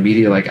alternative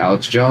media, like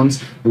Alex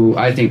Jones, who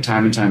I think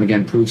time and time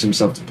again proves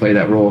himself to play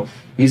that role.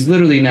 He's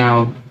literally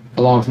now,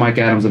 along with Mike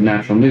Adams of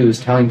National News,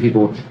 telling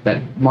people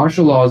that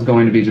martial law is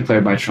going to be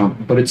declared by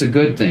Trump, but it's a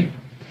good thing.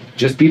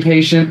 Just be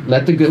patient.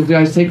 Let the good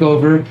guys take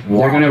over. Wow.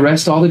 They're going to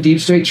arrest all the deep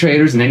state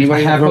traitors and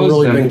anybody I that haven't opposes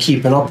really them. been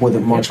keeping up with it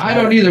much. I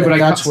don't either, but I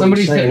caught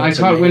somebody saying. I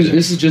caught wind.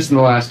 This is just in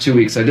the last 2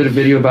 weeks. I did a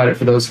video about it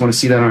for those who want to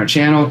see that on our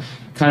channel,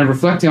 kind of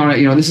reflecting on it.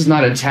 You know, this is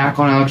not an attack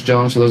on Alex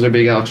Jones for those who are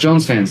big Alex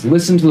Jones fans.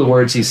 Listen to the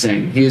words he's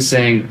saying. He is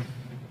saying,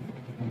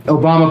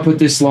 Obama put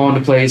this law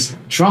into place.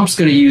 Trump's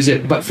going to use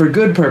it, but for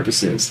good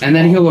purposes. And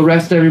then he'll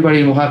arrest everybody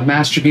and we'll have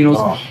mass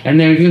tribunals. And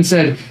then he even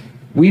said,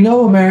 we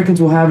know Americans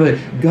will have a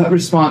gut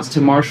response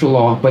to martial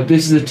law, but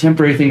this is a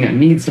temporary thing that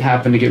needs to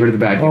happen to get rid of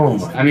the bad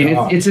guys. I mean,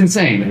 it's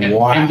insane.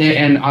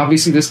 And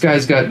obviously this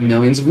guy's got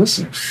millions of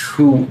listeners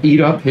who eat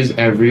up his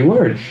every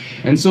word.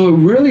 And so it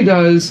really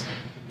does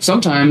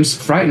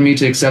sometimes frighten me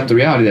to accept the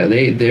reality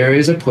that there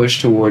is a push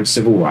towards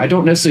civil war. I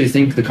don't necessarily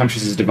think the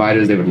country's as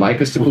divided as they would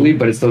like us to believe,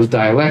 but it's those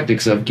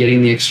dialectics of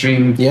getting the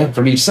extreme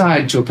from each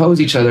side to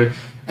oppose each other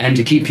and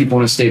to keep people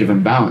in a state of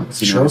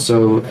imbalance. You know?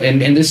 So,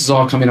 and this is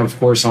all coming, of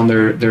course, on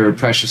their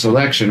precious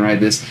election, right?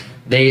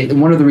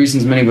 One of the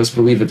reasons many of us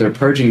believe that they're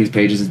purging these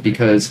pages is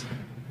because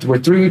we're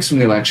 3 weeks from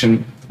the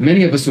election.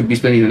 Many of us would be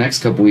spending the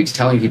next couple weeks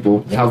telling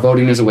people how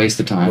voting is a waste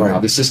of time, how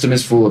the system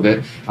is full of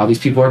it, how these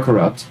people are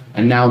corrupt,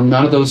 and now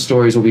none of those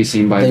stories will be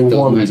seen by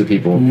millions of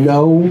people.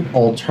 No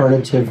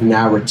alternative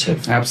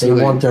narrative. Absolutely.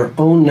 They want their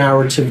own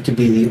narrative to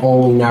be the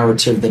only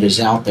narrative that is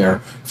out there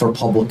for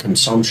public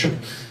consumption.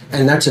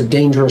 And that's a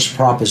dangerous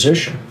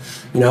proposition,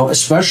 you know,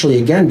 especially,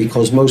 again,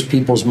 because most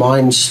people's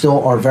minds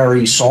still are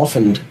very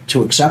softened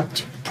to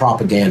accept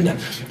propaganda.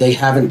 They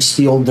haven't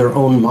steeled their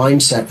own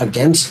mindset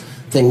against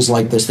things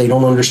like this. They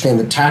don't understand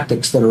the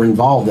tactics that are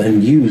involved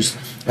and used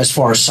as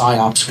far as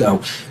psyops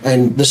go.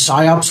 And the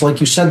psyops, like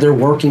you said, they're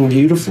working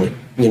beautifully.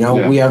 You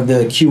know, we have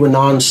the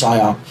QAnon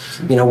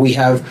psyop. You know, we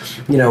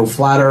have, you know,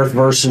 flat Earth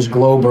versus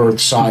globe Earth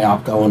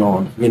psyop going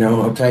on. You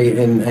know,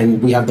 okay,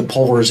 and we have the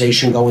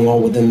polarization going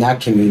on within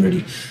that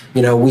community.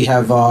 You know, we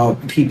have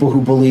people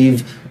who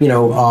believe, you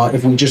know,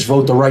 if we just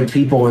vote the right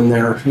people in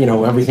there, you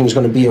know, everything's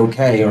going to be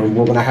okay, or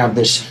we're going to have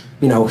this,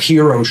 you know,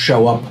 hero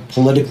show up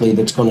politically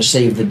that's going to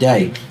save the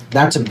day.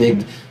 That's a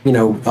big, you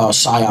know,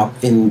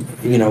 psyop in,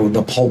 you know,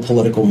 the whole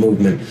political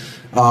movement.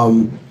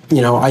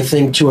 You know, I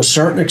think to a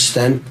certain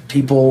extent,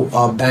 people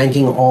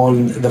banking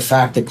on the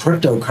fact that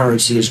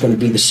cryptocurrency is going to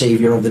be the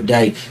savior of the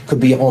day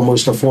could be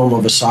almost a form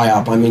of a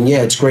psyop. I mean,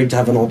 yeah, it's great to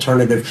have an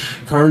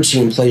alternative currency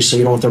in place so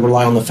you don't have to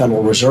rely on the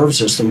Federal Reserve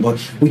System,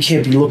 but we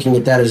can't be looking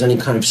at that as any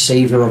kind of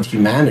savior of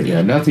humanity.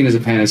 Yeah, nothing is a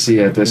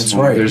panacea at this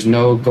point. Right. There's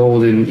no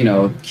golden, you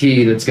know,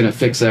 key that's going to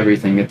fix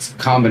everything. It's a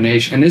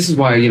combination. And this is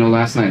why, you know,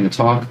 last night in the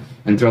talk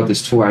and throughout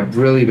this tour, I've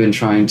really been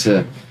trying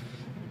to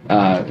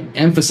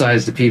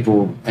emphasize to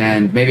people,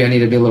 and maybe I need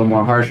to be a little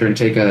more harsher and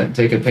take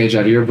a page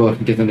out of your book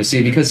and get them to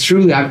see, because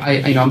truly, I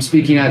you know, I'm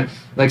speaking at,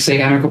 like, say,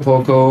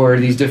 Anarchapulco or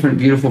these different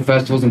beautiful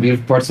festivals in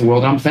beautiful parts of the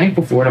world, and I'm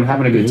thankful for it. I'm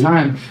having a good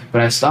time,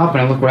 but I stop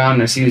and I look around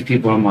and I see these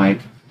people, and I'm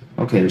like,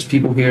 okay, there's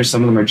people here.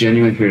 Some of them are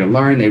genuine, here to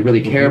learn. They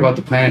really care about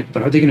the planet,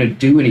 but are they going to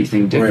do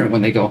anything different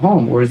when they go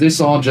home, or is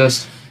this all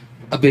just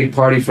a big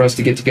party for us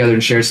to get together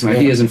and share some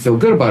ideas and feel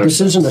good about it? This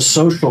isn't a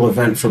social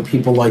event for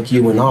people like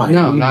you and I.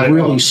 No, not at all.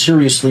 We really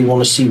seriously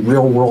want to see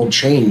real world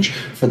change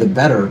for the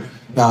better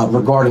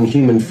regarding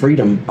human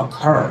freedom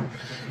occur.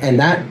 And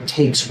that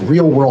takes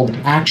real world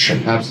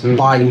action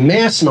by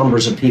mass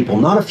numbers of people,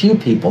 not a few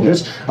people.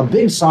 There's a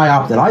big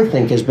psyop that I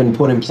think has been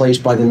put in place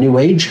by the New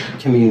Age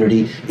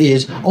community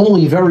is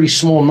only very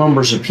small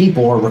numbers of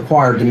people are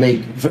required to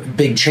make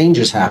big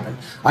changes happen.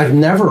 I've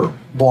never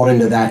bought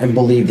into that and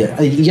believed it.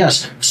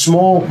 Yes,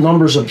 small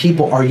numbers of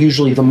people are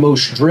usually the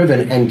most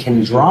driven and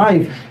can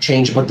drive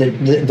change, but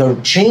the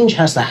change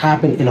has to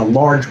happen in a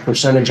large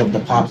percentage of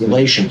the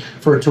population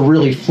for it to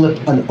really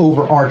flip an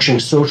overarching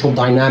social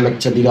dynamic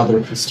to the other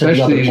polarity.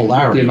 Especially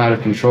the amount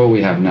of control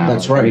we have now.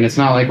 That's right. I mean, it's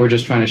not like we're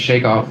just trying to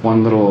shake off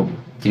one little,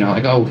 you know,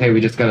 like, oh, okay,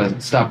 we just got to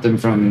stop them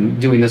from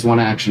doing this one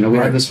action. No, we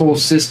have this whole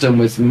system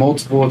with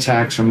multiple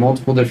attacks from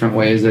multiple different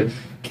ways that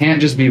can't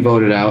just be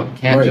voted out,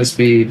 can't just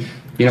be,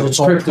 you know, it's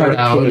all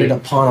predicated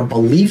upon a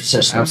belief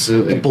system.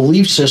 Absolutely. The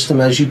belief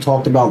system, as you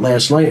talked about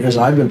last night, and as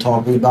I've been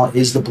talking about,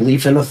 is the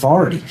belief in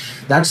authority.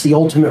 That's the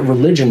ultimate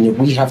religion that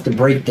we have to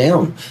break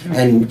down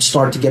and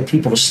start to get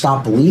people to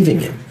stop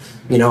believing in.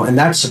 You know, and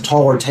that's a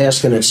taller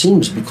task than it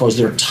seems because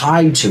they're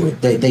tied to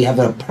it. They have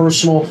a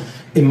personal,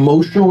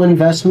 emotional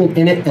investment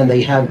in it, and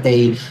they have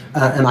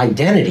an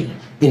identity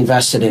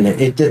invested in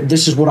it.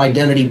 This is what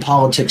identity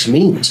politics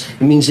means.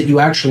 It means that you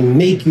actually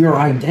make your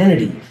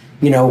identity,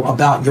 you know,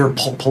 about your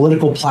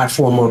political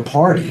platform or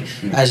party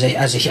as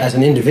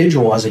an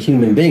individual, as a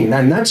human being.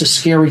 And that's a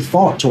scary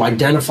thought, to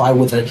identify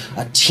with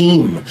a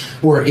team,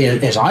 or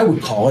as I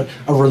would call it,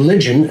 a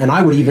religion, and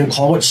I would even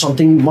call it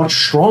something much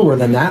stronger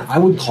than that. I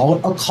would call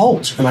it a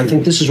cult. And I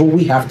think this is what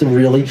we have to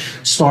really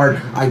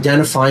start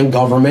identifying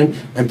government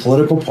and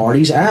political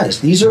parties as.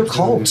 These are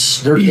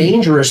cults. They're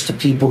dangerous to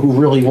people who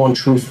really want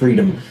true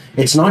freedom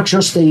It's not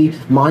just a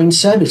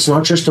mindset. It's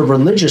not just a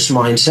religious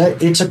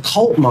mindset. It's a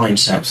cult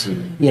mindset.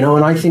 Absolutely. You know,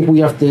 and I think we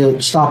have to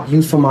stop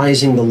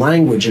euphemizing the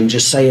language and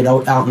just say it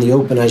out in the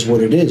open as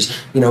what it is.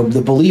 You know,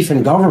 the belief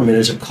in government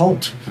is a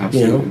cult. Absolutely.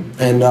 You know,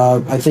 and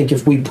I think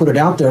if we put it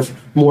out there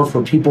more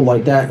for people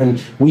like that,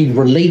 and we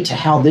relate to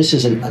how this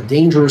is a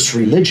dangerous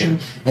religion,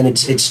 and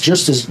it's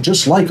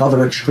just like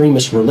other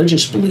extremist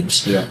religious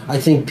beliefs. Yeah. I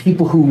think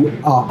people who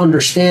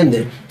understand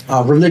that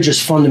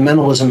religious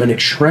fundamentalism and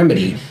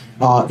extremity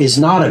is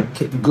not a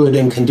good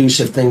and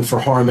conducive thing for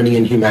harmony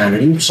and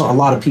humanity. So a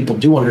lot of people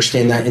do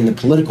understand that in the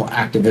political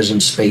activism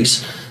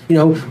space, you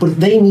know, but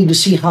they need to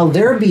see how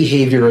their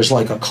behavior is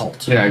like a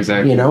cult. Yeah,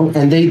 exactly. You know,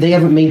 and they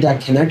haven't made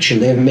that connection.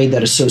 They haven't made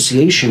that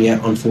association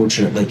yet,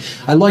 unfortunately.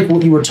 I like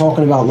what you were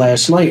talking about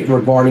last night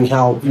regarding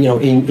how, you know,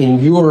 in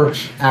your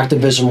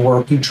activism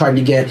work, you tried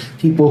to get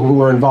people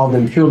who are involved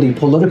in purely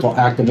political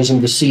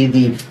activism to see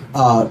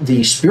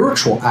the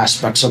spiritual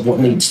aspects of what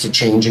needs to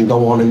change and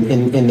go on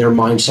in their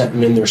mindset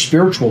and in their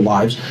spiritual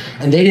lives,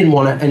 and they didn't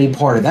want any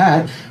part of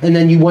that. And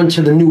then you went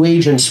to the New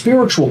Age and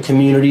spiritual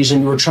communities,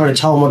 and you were trying to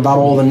tell them about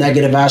all the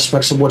negative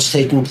aspects of what's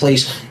taking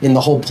place in the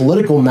whole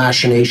political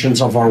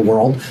machinations of our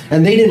world,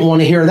 and they didn't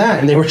want to hear that,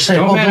 and they were saying,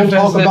 don't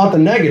talk about the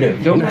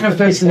negative. Don't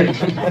manifest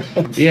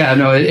it. Yeah,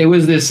 no, it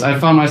was this, I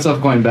found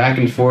myself going back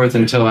and forth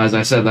until, as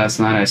I said last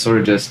night, I sort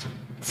of just,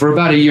 for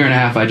about a year and a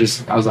half,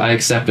 I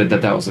accepted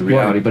that was the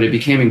reality, but it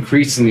became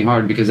increasingly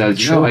hard because,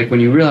 as you know, like when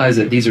you realize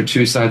that these are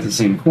two sides of the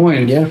same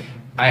coin,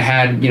 I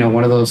had, you know,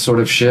 one of those sort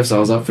of shifts. I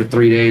was up for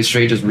 3 days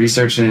straight just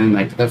researching, and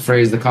like that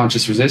phrase, the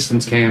conscious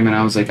resistance, came, and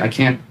I was like, I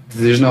can't,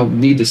 there's no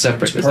need to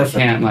separate this. I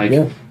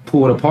can't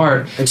pull it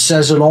apart. It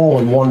says it all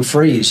in one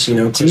phrase, you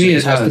know, because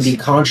it has to be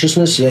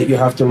consciousness, yet you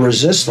have to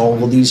resist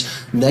all of these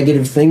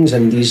negative things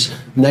and these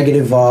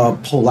negative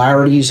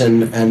polarities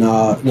and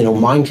you know,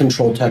 mind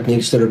control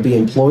techniques that are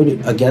being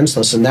employed against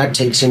us, and that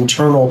takes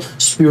internal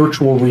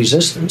spiritual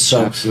resistance.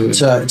 So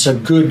it's a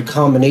good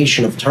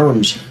combination of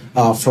terms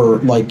for,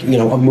 like, you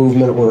know, a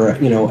movement or,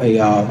 you know,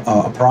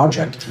 a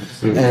project.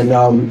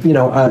 And you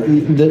know,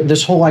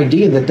 this whole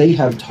idea that they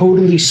have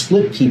totally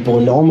split people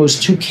into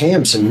almost two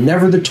camps, and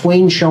never the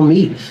twain shall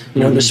meet.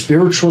 You know, the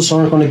spiritualists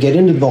aren't going to get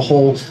into the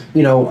whole,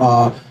 you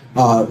know,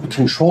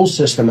 control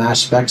system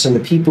aspects, and the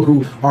people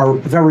who are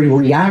very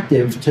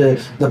reactive to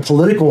the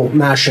political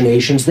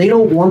machinations, they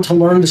don't want to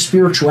learn the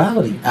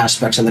spirituality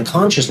aspects and the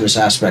consciousness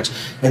aspects,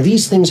 and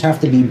these things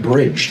have to be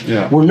bridged.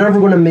 We're never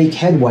going to make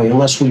headway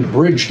unless we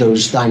bridge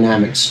those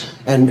dynamics,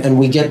 and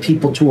we get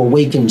people to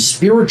awaken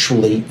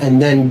spiritually, and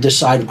then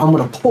decide, I'm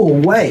going to pull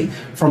away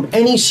from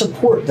any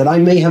support that I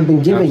may have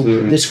been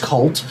giving this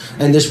cult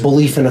and this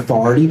belief in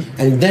authority,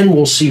 and then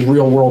we'll see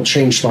real world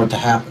change start to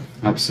happen.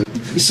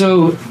 Absolutely.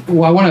 So,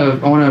 well, I want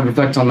to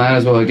reflect on that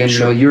as well. Again, you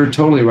know, you're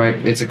totally right.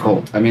 It's a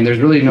cult. I mean, there's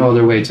really no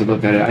other way to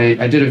look at it.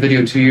 I did a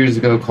video 2 years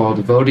ago called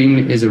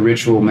 "Voting is a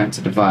Ritual Meant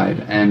to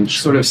Divide," and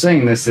sort of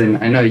saying this, and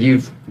I know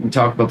you've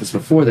talked about this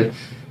before, that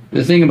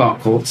the thing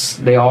about cults,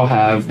 they all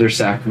have their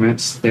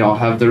sacraments, they all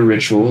have their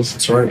rituals.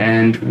 That's right.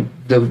 And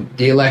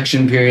the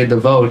election period, the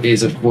vote,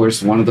 is of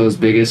course one of those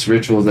biggest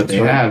rituals that they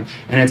have,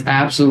 and it's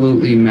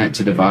absolutely meant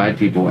to divide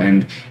people.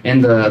 And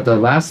in the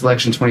last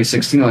election,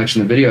 2016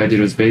 election, the video I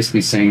did was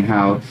basically saying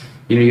how,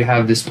 you know, you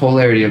have this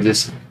polarity of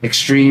this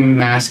extreme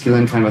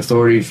masculine kind of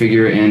authority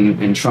figure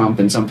in Trump,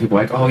 and some people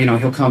are like, oh, you know,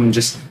 he'll come and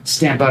just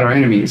stamp out our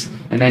enemies.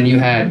 And then you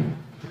had,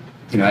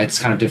 you know, it's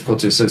kind of difficult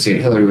to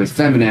associate Hillary with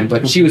feminine,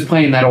 but she was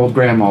playing that old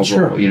grandma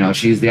role. You know,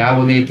 she's the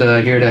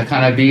abuelita here to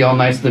kind of be all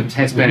nice to the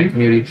Hispanic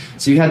community.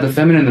 So you had the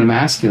feminine and the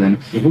masculine,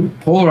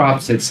 polar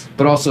opposites,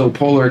 but also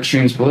polar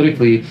extremes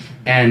politically,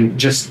 and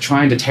just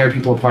trying to tear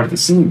people apart at the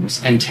seams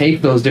and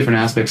take those different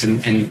aspects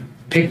and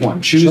pick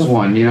one, choose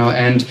one, you know.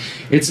 And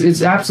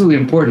it's absolutely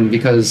important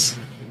because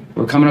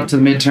we're coming up to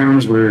the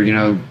midterms. We're, you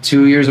know,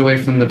 2 years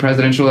away from the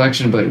presidential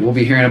election, but we'll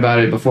be hearing about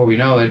it before we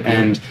know it.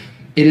 And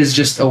it is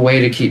just a way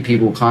to keep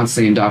people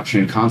constantly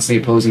indoctrinated,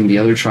 constantly opposing the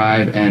other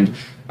tribe. And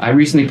I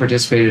recently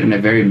participated in a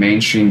very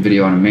mainstream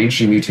video on a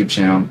mainstream YouTube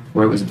channel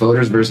where it was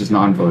voters versus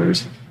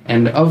non-voters.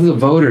 And of the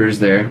voters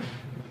there,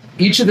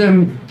 each of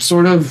them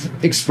sort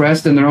of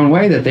expressed in their own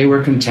way that they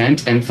were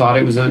content and thought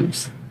it was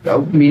a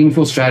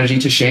meaningful strategy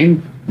to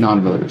shame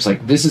non-voters.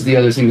 Like, this is the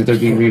other thing that they're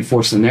being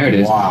reinforced in the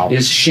narrative,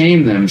 is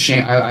shame them.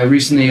 I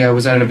recently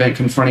was at an event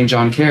confronting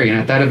John Kerry, and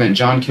at that event,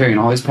 John Kerry and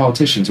all these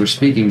politicians were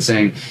speaking,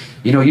 saying,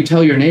 you know, you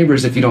tell your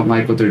neighbors if you don't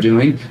like what they're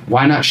doing,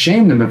 why not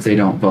shame them if they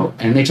don't vote?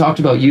 And they talked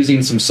about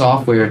using some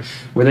software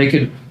where they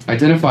could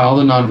identify all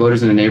the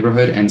non-voters in the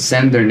neighborhood and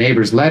send their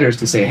neighbors letters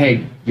to say,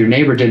 hey, your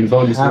neighbor didn't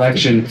vote in this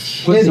election,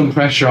 put some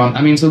pressure on.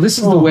 I mean, so this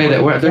is the way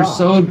that they're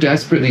so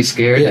desperately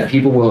scared that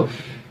people will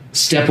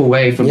step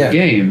away from the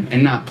game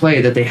and not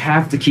play, that they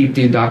have to keep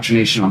the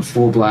indoctrination on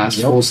full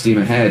blast, full steam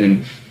ahead.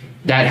 And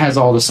that has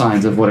all the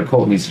signs of what a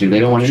cult needs to do. They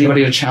don't want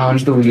anybody to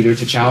challenge the leader,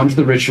 to challenge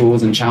the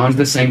rituals and challenge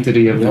the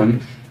sanctity of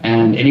them.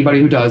 And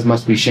anybody who does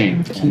must be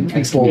shamed and people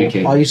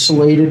excommunicated.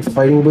 Isolated,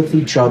 fighting with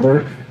each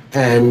other,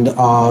 and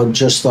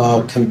just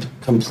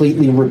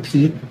completely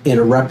repeat in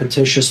a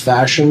repetitious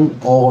fashion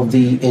all of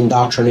the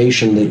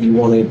indoctrination that you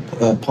want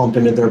to pump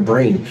into their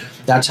brain.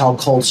 That's how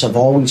cults have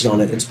always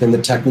done it. It's been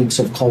the techniques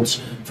of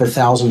cults for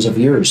thousands of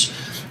years.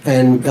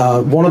 And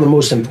one of the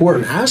most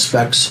important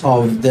aspects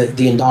of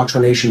the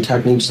indoctrination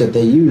techniques that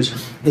they use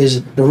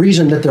is the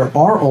reason that there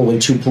are only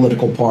two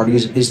political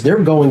parties is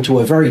they're going to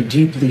a very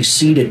deeply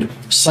seated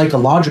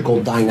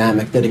psychological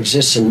dynamic that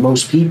exists in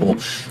most people,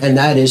 and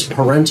that is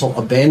parental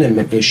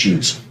abandonment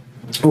issues,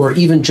 or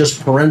even just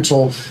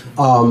parental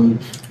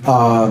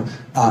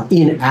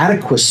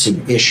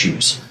inadequacy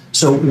issues.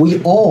 So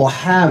we all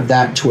have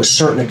that to a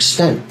certain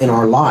extent in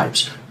our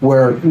lives,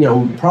 where, you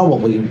know,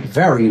 probably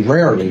very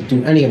rarely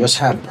do any of us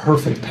have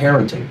perfect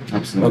parenting.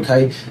 Absolutely.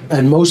 Okay?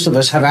 And most of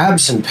us have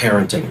absent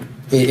parenting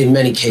in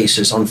many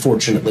cases,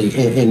 unfortunately,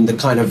 in the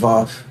kind of,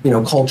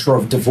 culture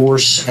of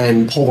divorce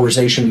and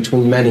polarization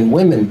between men and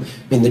women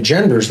in the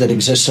genders that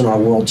exists in our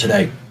world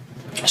today.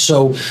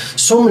 So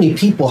many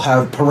people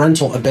have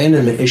parental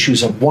abandonment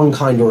issues of one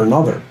kind or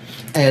another.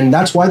 And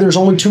that's why there's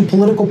only two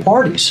political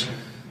parties.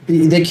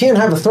 They can't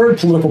have a third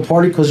political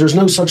party because there's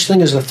no such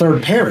thing as a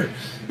third parent.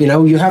 You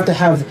know, you have to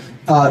have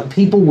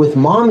people with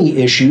mommy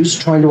issues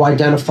trying to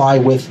identify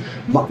with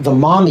the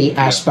mommy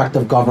aspect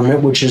of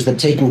government, which is the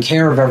taking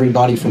care of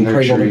everybody from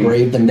cradle to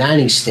grave, the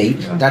nanny state.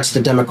 Yeah. That's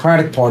the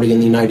Democratic Party in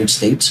the United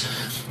States.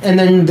 And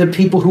then the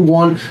people who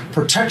want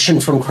protection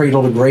from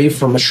cradle to grave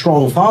from a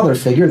strong father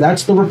figure,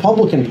 that's the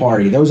Republican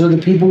Party. Those are the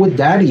people with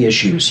daddy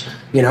issues,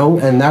 you know,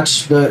 and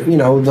that's the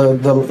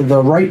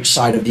right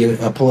side of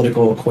the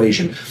political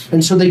equation.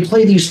 And so they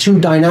play these two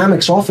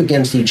dynamics off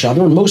against each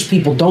other, and most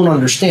people don't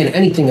understand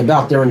anything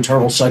about their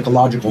internal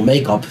psychological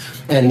makeup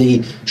and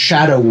the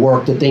shadow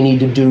work that they need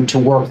to do to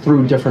work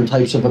through different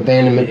types of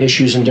abandonment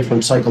issues and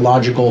different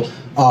psychological,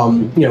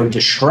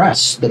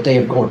 distress that they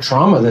have gone,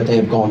 trauma that they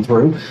have gone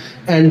through.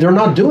 And they're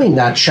not doing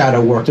that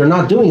shadow work. They're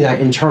not doing that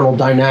internal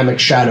dynamic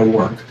shadow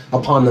work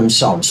upon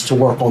themselves to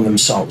work on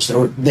themselves.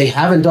 They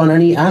haven't done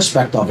any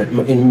aspect of it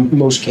in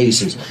most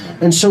cases.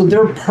 And so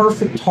they're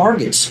perfect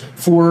targets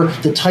for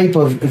the type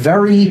of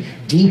very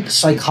deep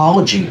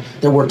psychology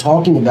that we're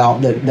talking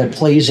about that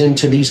plays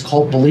into these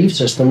cult belief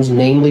systems,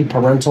 namely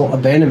parental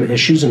abandonment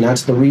issues. And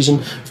that's the reason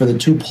for the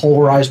two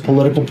polarized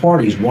political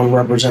parties. One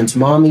represents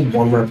mommy,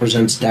 one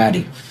represents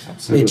daddy.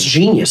 Absolutely. It's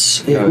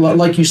genius.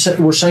 Like you said,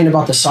 we're saying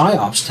about the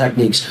PSYOPs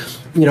techniques.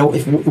 You know,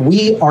 if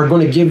we are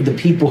going to give the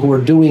people who are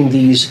doing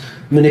these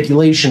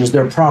manipulations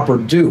their proper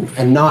due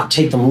and not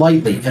take them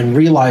lightly and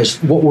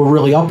realize what we're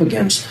really up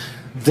against,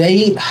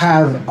 they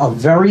have a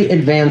very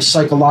advanced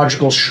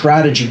psychological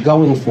strategy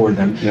going for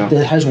them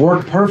that has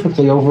worked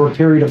perfectly over a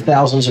period of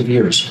thousands of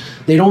years.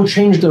 They don't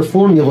change their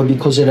formula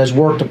because it has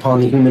worked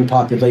upon the human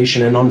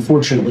population and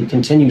unfortunately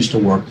continues to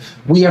work.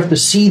 We have to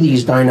see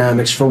these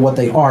dynamics for what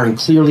they are and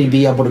clearly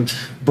be able to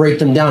break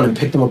them down and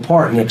pick them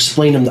apart and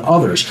explain them to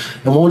others.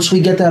 And once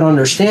we get that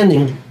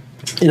understanding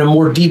in a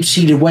more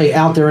deep-seated way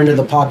out there into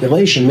the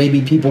population,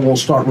 maybe people will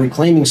start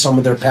reclaiming some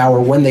of their power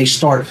when they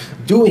start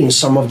doing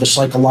some of the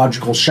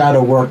psychological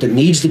shadow work that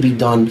needs to be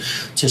done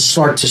to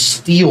start to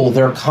steel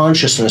their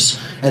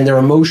consciousness and their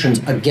emotions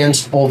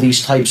against all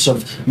these types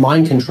of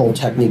mind control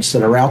techniques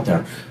that are out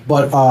there.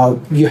 But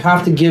you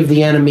have to give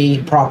the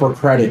enemy proper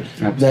credit.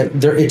 That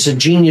it's a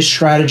genius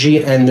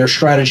strategy, and their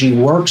strategy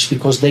works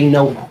because they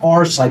know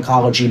our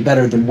psychology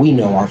better than we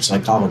know our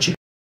psychology.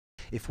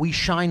 If we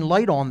shine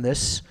light on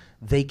this,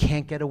 they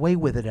can't get away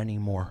with it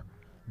anymore.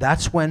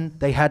 That's when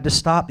they had to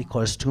stop,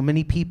 because too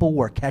many people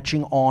were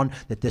catching on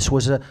that this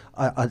was a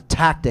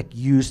tactic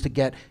used to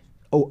get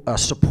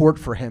support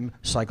for him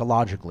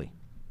psychologically.